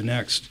spot to the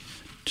next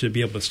to be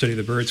able to study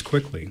the birds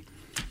quickly.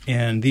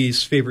 And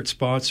these favorite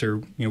spots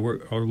are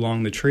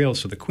along the trail.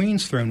 So the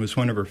Queen's Throne was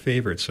one of her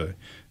favorites. A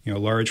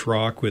large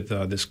rock with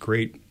this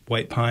great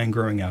white pine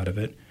growing out of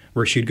it,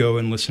 where she'd go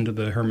and listen to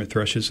the hermit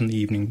thrushes in the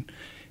evening.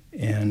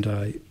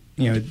 And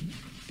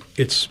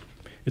it's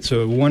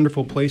a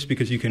wonderful place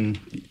because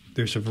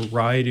there's a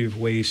variety of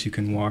ways you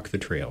can walk the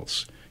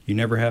trails. You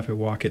never have to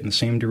walk it in the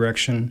same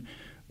direction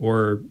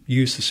or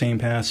use the same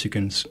paths. You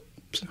can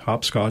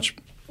hopscotch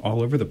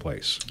all over the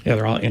place. Yeah,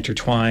 they're all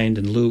intertwined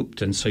and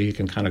looped, and so you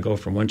can kind of go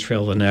from one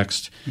trail to the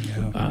next.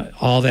 Yeah.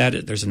 All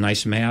that, there's a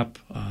nice map.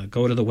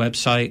 Go to the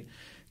website.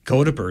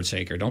 Go to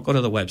Birdsacre. Don't go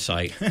to the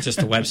website. Just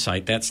the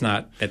website.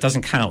 That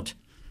doesn't count.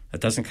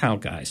 That doesn't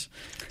count, guys.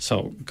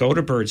 So go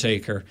to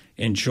Birdsacre.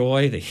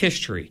 Enjoy the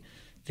history,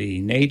 the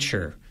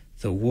nature,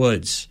 the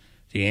woods,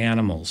 the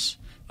animals.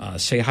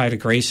 Say hi to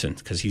Grayson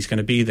because he's going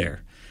to be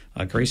there.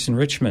 Grayson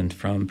Richmond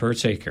from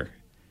Birdsacre.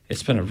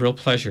 It's been a real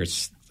pleasure.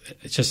 It's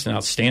just an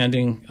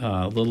outstanding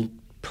little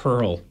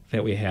pearl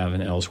that we have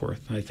in Ellsworth.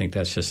 I think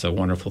that's just a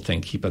wonderful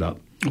thing. Keep it up.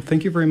 Well,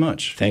 thank you very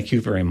much. Thank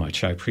you very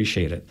much. I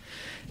appreciate it.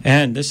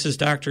 And this is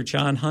Dr.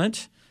 John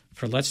Hunt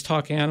for Let's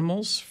Talk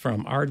Animals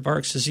from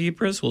Aardvarks to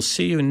Zebras. We'll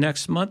see you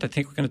next month. I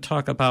think we're going to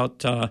talk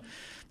about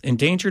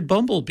endangered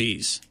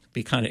bumblebees.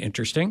 Be kind of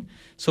interesting.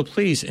 So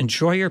please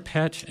enjoy your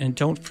pet and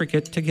don't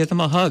forget to give them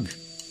a hug.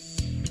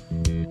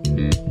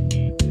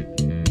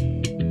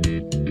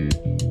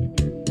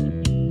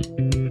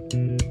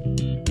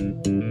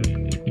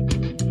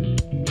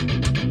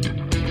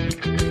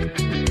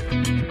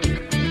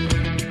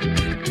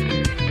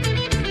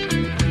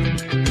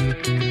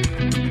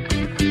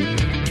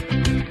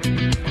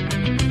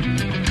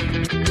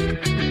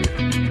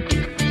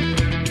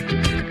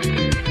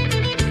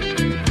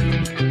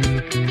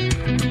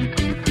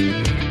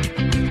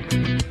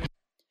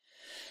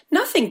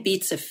 Nothing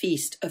beats a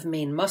feast of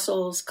Maine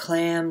mussels,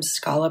 clams,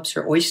 scallops,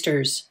 or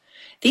oysters.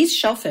 These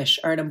shellfish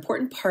are an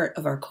important part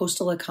of our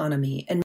coastal economy and